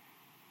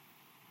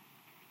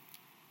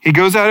 He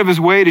goes out of his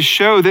way to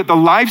show that the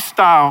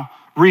lifestyle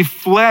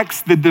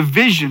reflects the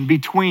division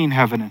between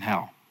heaven and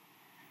hell.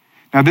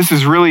 Now, this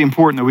is really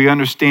important that we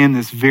understand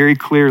this very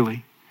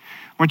clearly.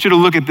 I want you to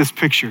look at this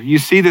picture. You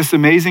see this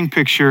amazing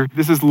picture.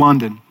 This is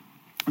London.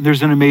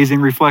 There's an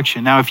amazing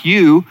reflection. Now, if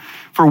you,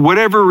 for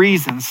whatever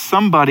reason,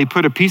 somebody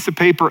put a piece of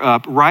paper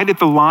up right at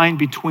the line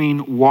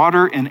between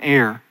water and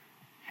air,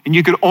 and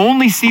you could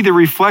only see the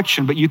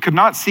reflection, but you could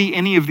not see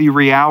any of the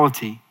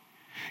reality,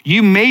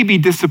 you may be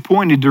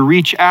disappointed to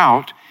reach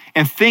out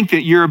and think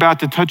that you're about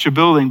to touch a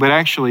building, but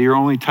actually you're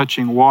only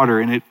touching water,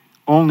 and it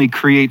only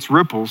creates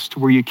ripples to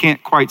where you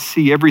can't quite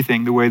see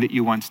everything the way that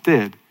you once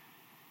did.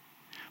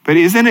 But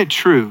isn't it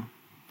true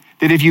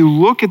that if you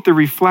look at the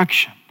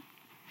reflection,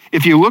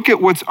 if you look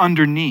at what's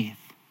underneath,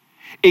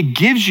 it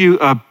gives you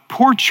a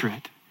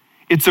portrait.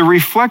 It's a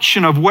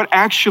reflection of what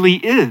actually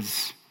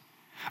is,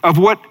 of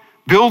what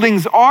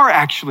buildings are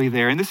actually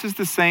there. And this is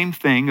the same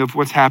thing of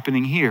what's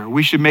happening here.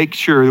 We should make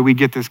sure that we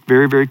get this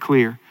very, very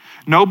clear.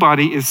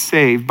 Nobody is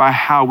saved by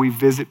how we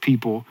visit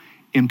people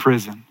in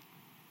prison.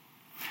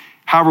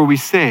 How are we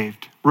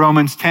saved?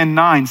 Romans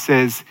 10:9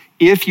 says,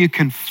 if you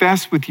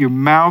confess with your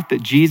mouth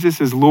that Jesus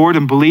is Lord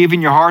and believe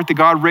in your heart that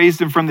God raised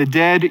him from the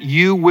dead,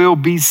 you will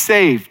be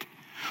saved.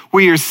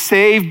 We are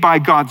saved by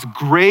God's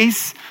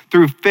grace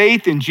through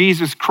faith in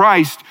Jesus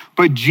Christ,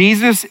 but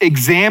Jesus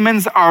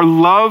examines our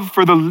love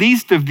for the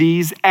least of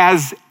these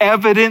as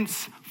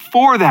evidence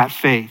for that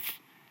faith.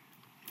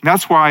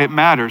 That's why it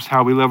matters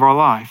how we live our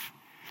life.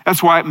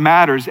 That's why it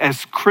matters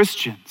as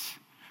Christians,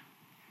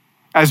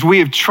 as we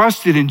have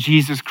trusted in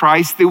Jesus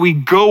Christ, that we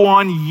go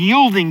on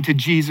yielding to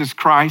Jesus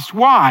Christ.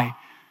 Why?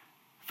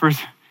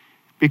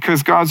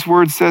 Because God's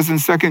word says in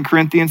 2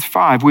 Corinthians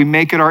 5, we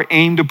make it our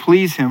aim to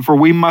please him, for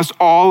we must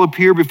all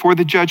appear before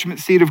the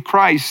judgment seat of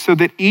Christ, so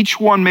that each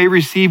one may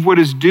receive what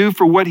is due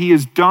for what he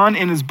has done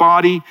in his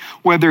body,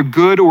 whether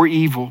good or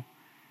evil.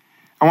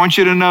 I want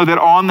you to know that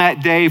on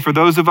that day, for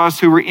those of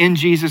us who are in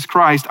Jesus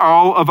Christ,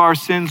 all of our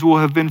sins will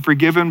have been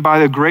forgiven by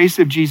the grace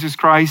of Jesus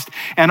Christ,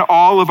 and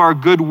all of our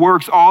good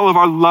works, all of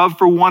our love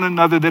for one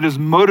another that is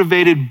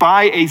motivated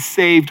by a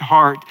saved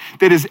heart,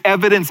 that is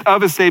evidence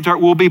of a saved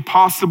heart, will be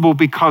possible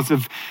because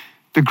of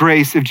the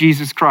grace of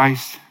Jesus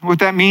Christ. What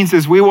that means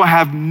is we will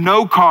have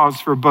no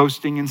cause for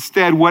boasting.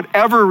 Instead,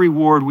 whatever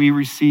reward we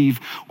receive,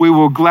 we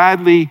will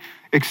gladly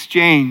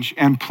exchange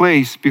and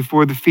place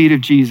before the feet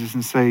of Jesus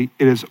and say,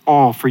 it is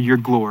all for your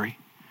glory.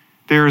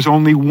 There is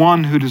only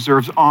one who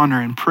deserves honor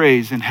and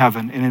praise in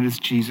heaven, and it is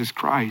Jesus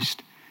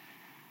Christ.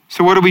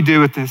 So what do we do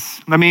with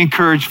this? Let me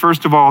encourage,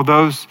 first of all,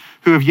 those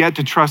who have yet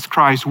to trust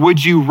Christ.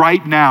 Would you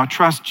right now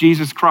trust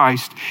Jesus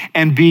Christ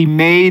and be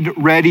made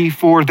ready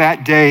for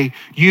that day?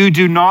 You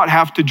do not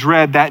have to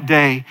dread that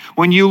day.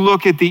 When you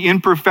look at the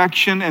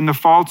imperfection and the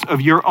faults of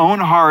your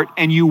own heart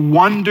and you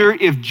wonder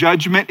if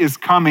judgment is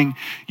coming,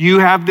 you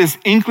have this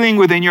inkling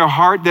within your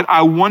heart that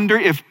I wonder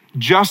if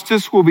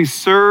justice will be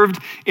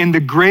served in the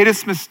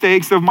greatest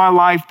mistakes of my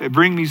life that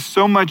bring me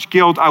so much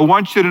guilt. I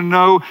want you to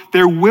know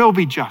there will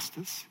be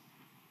justice.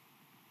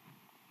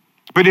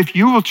 But if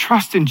you will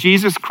trust in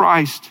Jesus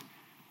Christ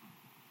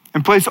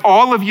and place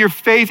all of your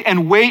faith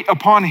and weight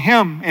upon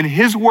him and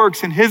his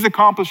works and his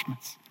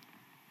accomplishments,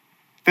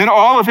 then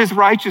all of his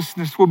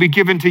righteousness will be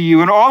given to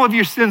you and all of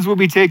your sins will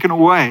be taken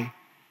away.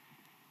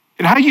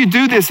 And how you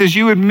do this is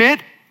you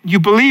admit, you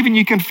believe, and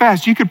you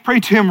confess. You could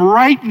pray to him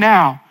right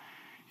now.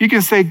 You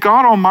can say,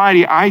 God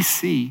Almighty, I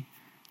see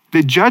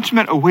that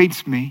judgment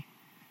awaits me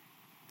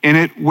and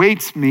it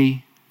waits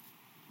me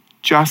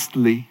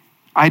justly.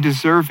 I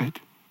deserve it.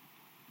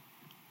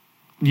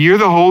 You're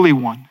the Holy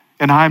One,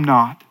 and I'm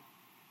not.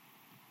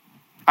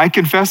 I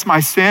confess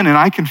my sin, and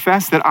I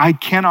confess that I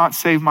cannot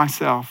save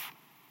myself.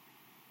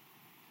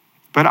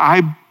 But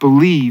I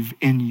believe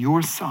in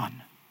your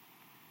Son.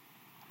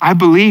 I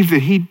believe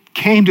that he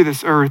came to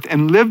this earth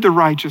and lived a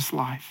righteous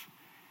life.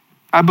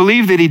 I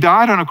believe that he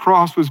died on a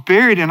cross, was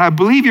buried, and I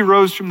believe he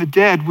rose from the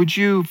dead. Would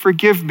you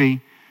forgive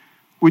me?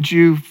 Would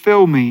you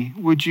fill me?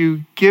 Would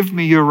you give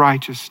me your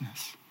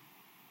righteousness?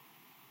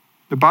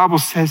 The Bible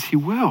says he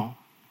will.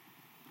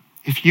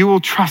 If you will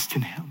trust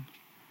in him,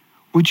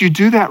 would you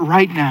do that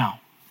right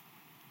now?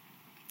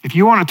 If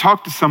you want to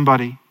talk to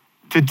somebody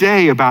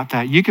today about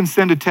that, you can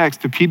send a text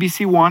to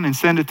PBC1 and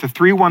send it to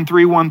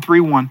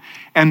 313131,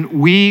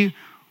 and we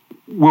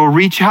will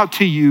reach out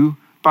to you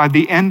by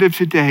the end of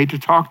today to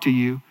talk to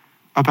you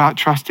about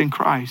trusting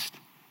Christ.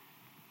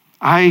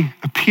 I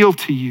appeal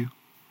to you.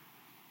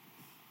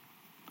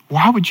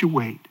 Why would you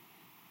wait?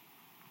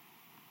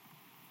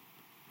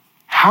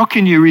 How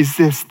can you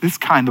resist this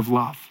kind of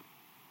love?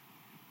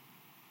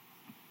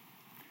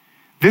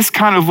 This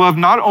kind of love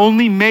not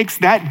only makes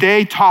that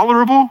day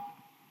tolerable,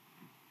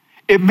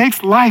 it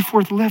makes life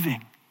worth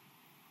living.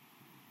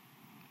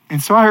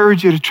 And so I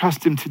urge you to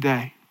trust him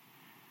today.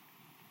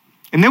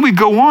 And then we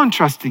go on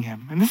trusting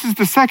him. And this is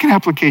the second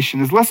application,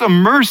 is let's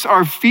immerse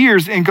our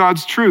fears in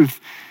God's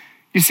truth.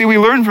 You see, we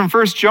learn from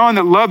 1 John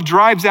that love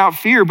drives out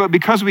fear, but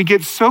because we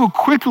get so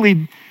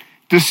quickly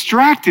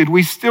distracted,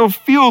 we still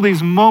feel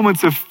these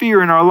moments of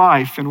fear in our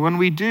life. And when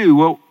we do,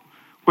 well,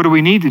 what do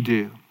we need to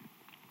do?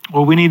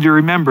 Well, we need to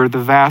remember the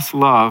vast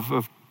love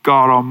of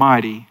God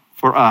Almighty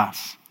for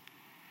us.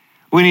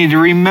 We need to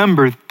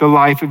remember the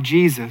life of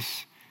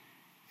Jesus.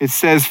 It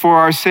says, for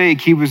our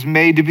sake, he was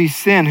made to be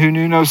sin who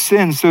knew no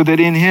sin, so that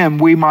in him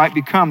we might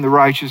become the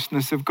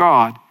righteousness of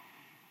God.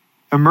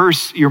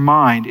 Immerse your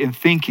mind in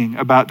thinking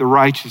about the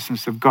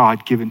righteousness of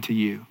God given to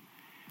you.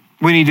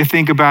 We need to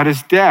think about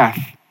his death.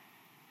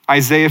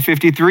 Isaiah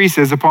 53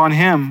 says, upon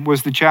him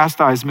was the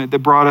chastisement that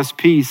brought us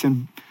peace,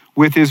 and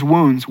with his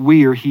wounds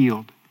we are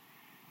healed.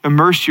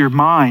 Immerse your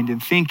mind in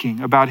thinking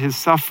about his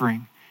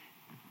suffering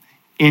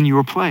in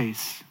your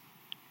place.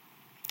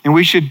 And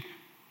we should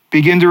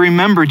begin to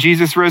remember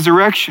Jesus'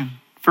 resurrection.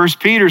 1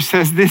 Peter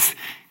says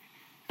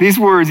these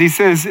words. He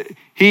says,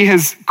 he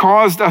has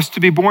caused us to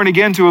be born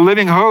again to a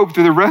living hope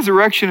through the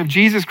resurrection of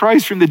Jesus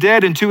Christ from the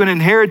dead, and to an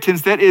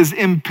inheritance that is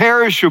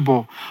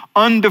imperishable,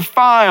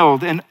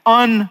 undefiled, and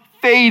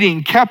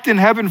unfading, kept in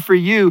heaven for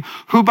you,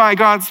 who by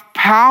God's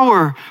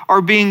power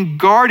are being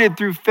guarded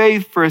through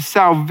faith for a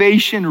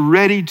salvation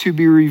ready to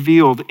be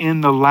revealed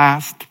in the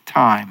last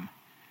time.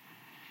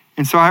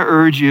 And so I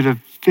urge you to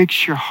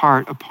fix your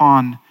heart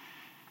upon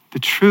the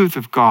truth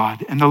of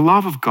God and the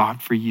love of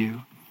God for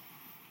you.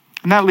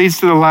 And that leads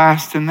to the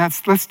last, and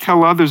let's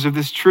tell others of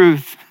this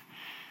truth.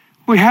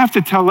 We have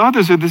to tell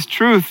others of this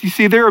truth. You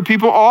see, there are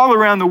people all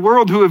around the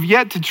world who have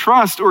yet to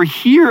trust or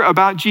hear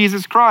about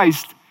Jesus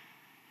Christ.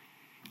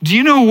 Do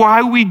you know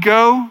why we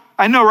go?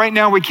 I know right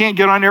now we can't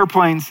get on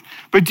airplanes,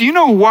 but do you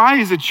know why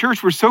as a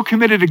church we're so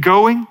committed to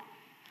going?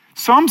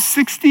 Psalm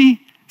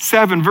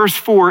 67 verse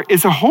 4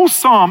 is a whole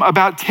psalm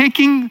about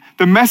taking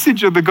the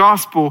message of the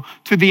gospel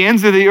to the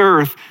ends of the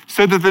earth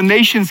so that the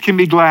nations can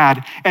be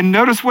glad. And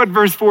notice what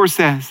verse 4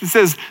 says. It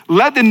says,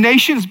 let the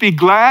nations be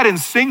glad and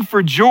sing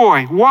for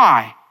joy.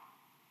 Why?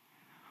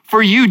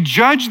 For you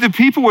judge the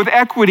people with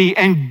equity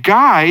and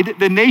guide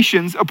the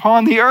nations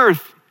upon the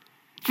earth.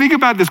 Think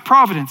about this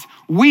providence.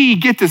 We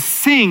get to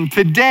sing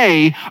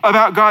today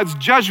about God's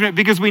judgment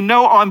because we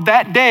know on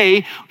that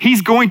day,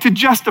 he's going to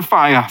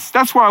justify us.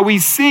 That's why we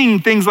sing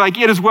things like,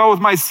 it is well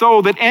with my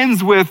soul, that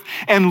ends with,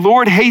 and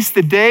Lord, haste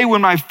the day when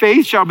my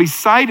face shall be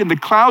sight and the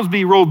clouds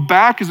be rolled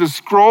back as a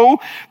scroll.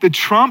 The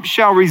trump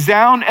shall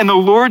resound and the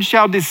Lord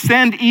shall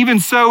descend.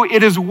 Even so,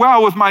 it is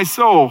well with my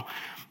soul.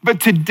 But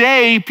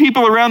today,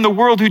 people around the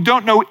world who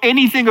don't know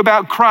anything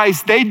about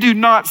Christ, they do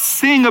not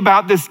sing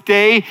about this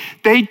day.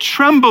 They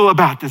tremble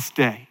about this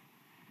day.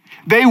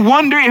 They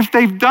wonder if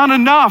they've done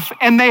enough,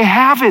 and they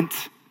haven't.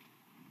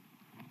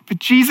 But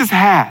Jesus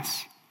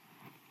has.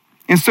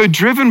 And so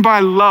driven by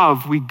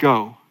love, we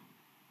go.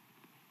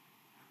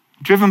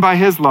 Driven by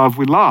his love,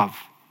 we love.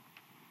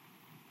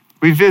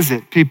 We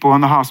visit people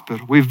in the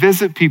hospital. We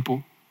visit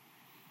people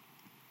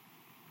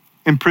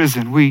in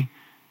prison. We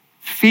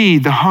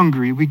feed the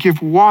hungry. We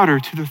give water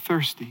to the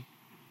thirsty.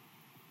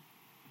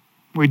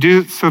 We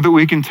do so that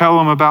we can tell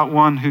them about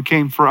one who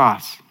came for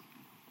us,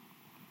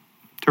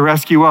 to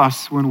rescue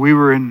us when we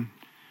were in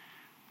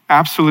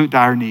absolute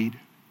dire need.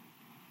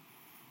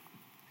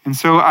 And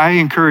so I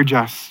encourage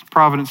us,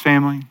 Providence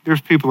family,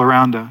 there's people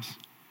around us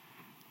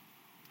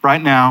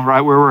right now, right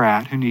where we're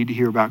at, who need to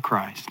hear about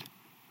Christ.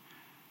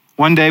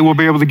 One day we'll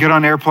be able to get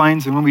on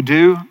airplanes, and when we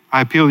do,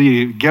 I appeal to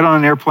you, get on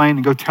an airplane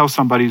and go tell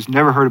somebody who's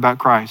never heard about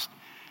Christ.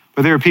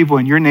 But there are people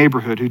in your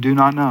neighborhood who do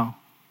not know.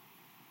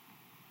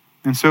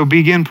 And so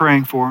begin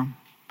praying for them.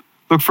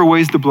 Look for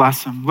ways to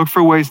bless them. Look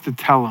for ways to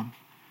tell them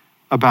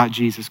about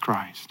Jesus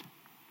Christ.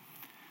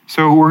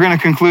 So we're going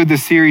to conclude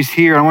this series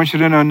here. I want you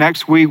to know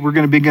next week we're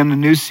going to begin a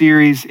new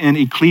series in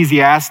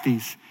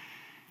Ecclesiastes.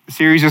 The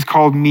series is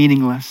called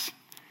Meaningless.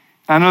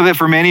 I know that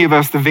for many of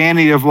us, the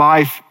vanity of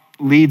life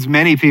leads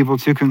many people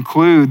to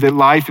conclude that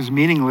life is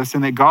meaningless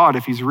and that God,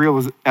 if he's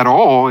real at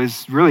all,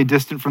 is really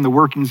distant from the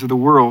workings of the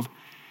world.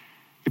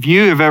 If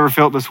you have ever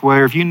felt this way,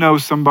 or if you know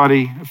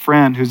somebody, a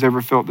friend who's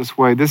ever felt this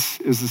way,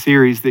 this is the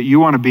series that you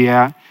want to be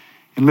at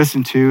and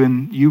listen to,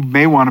 and you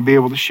may want to be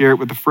able to share it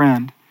with a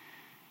friend.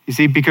 You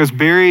see, because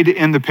buried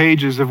in the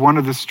pages of one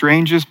of the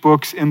strangest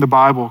books in the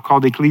Bible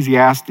called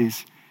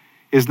Ecclesiastes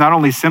is not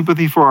only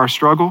sympathy for our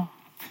struggle,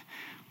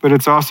 but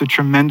it's also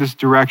tremendous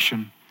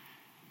direction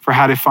for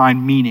how to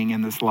find meaning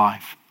in this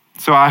life.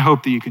 So I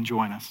hope that you can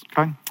join us,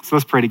 okay? So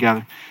let's pray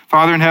together.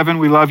 Father in heaven,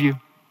 we love you.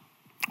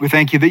 We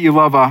thank you that you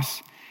love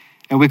us.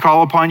 And we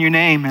call upon your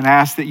name and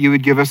ask that you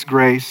would give us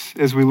grace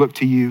as we look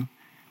to you.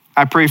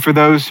 I pray for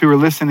those who are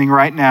listening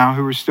right now,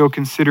 who are still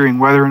considering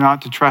whether or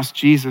not to trust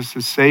Jesus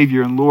as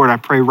Savior and Lord. I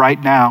pray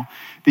right now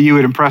that you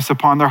would impress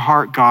upon their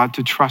heart, God,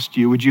 to trust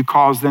you. Would you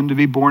cause them to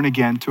be born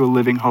again to a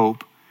living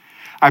hope?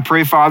 I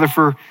pray, Father,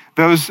 for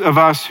those of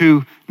us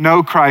who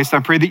know Christ, I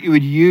pray that you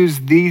would use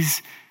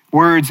these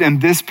words and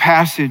this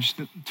passage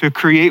to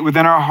create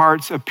within our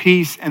hearts a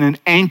peace and an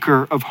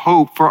anchor of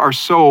hope for our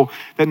soul,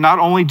 that not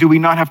only do we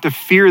not have to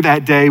fear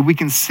that day, we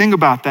can sing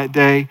about that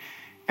day,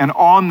 and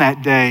on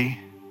that day,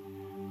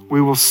 we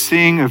will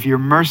sing of your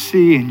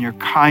mercy and your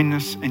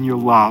kindness and your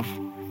love.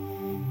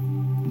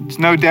 There's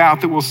no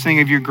doubt that we'll sing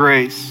of your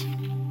grace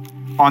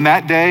on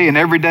that day and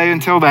every day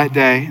until that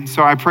day. And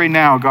so I pray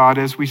now, God,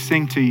 as we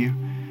sing to you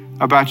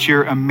about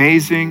your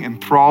amazing,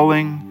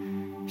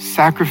 enthralling,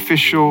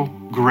 sacrificial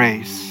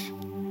grace,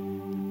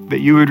 that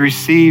you would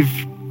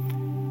receive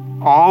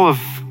all of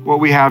what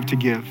we have to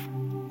give.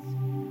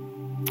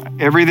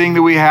 Everything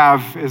that we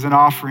have is an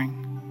offering.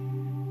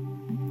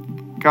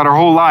 God, our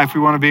whole life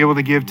we want to be able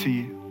to give to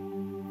you.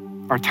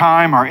 Our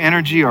time, our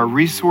energy, our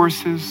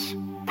resources,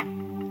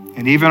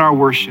 and even our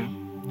worship.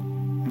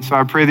 And so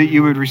I pray that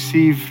you would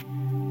receive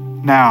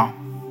now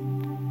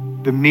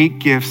the meek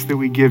gifts that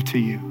we give to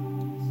you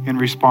in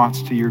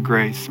response to your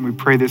grace. And we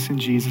pray this in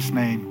Jesus'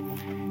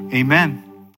 name. Amen.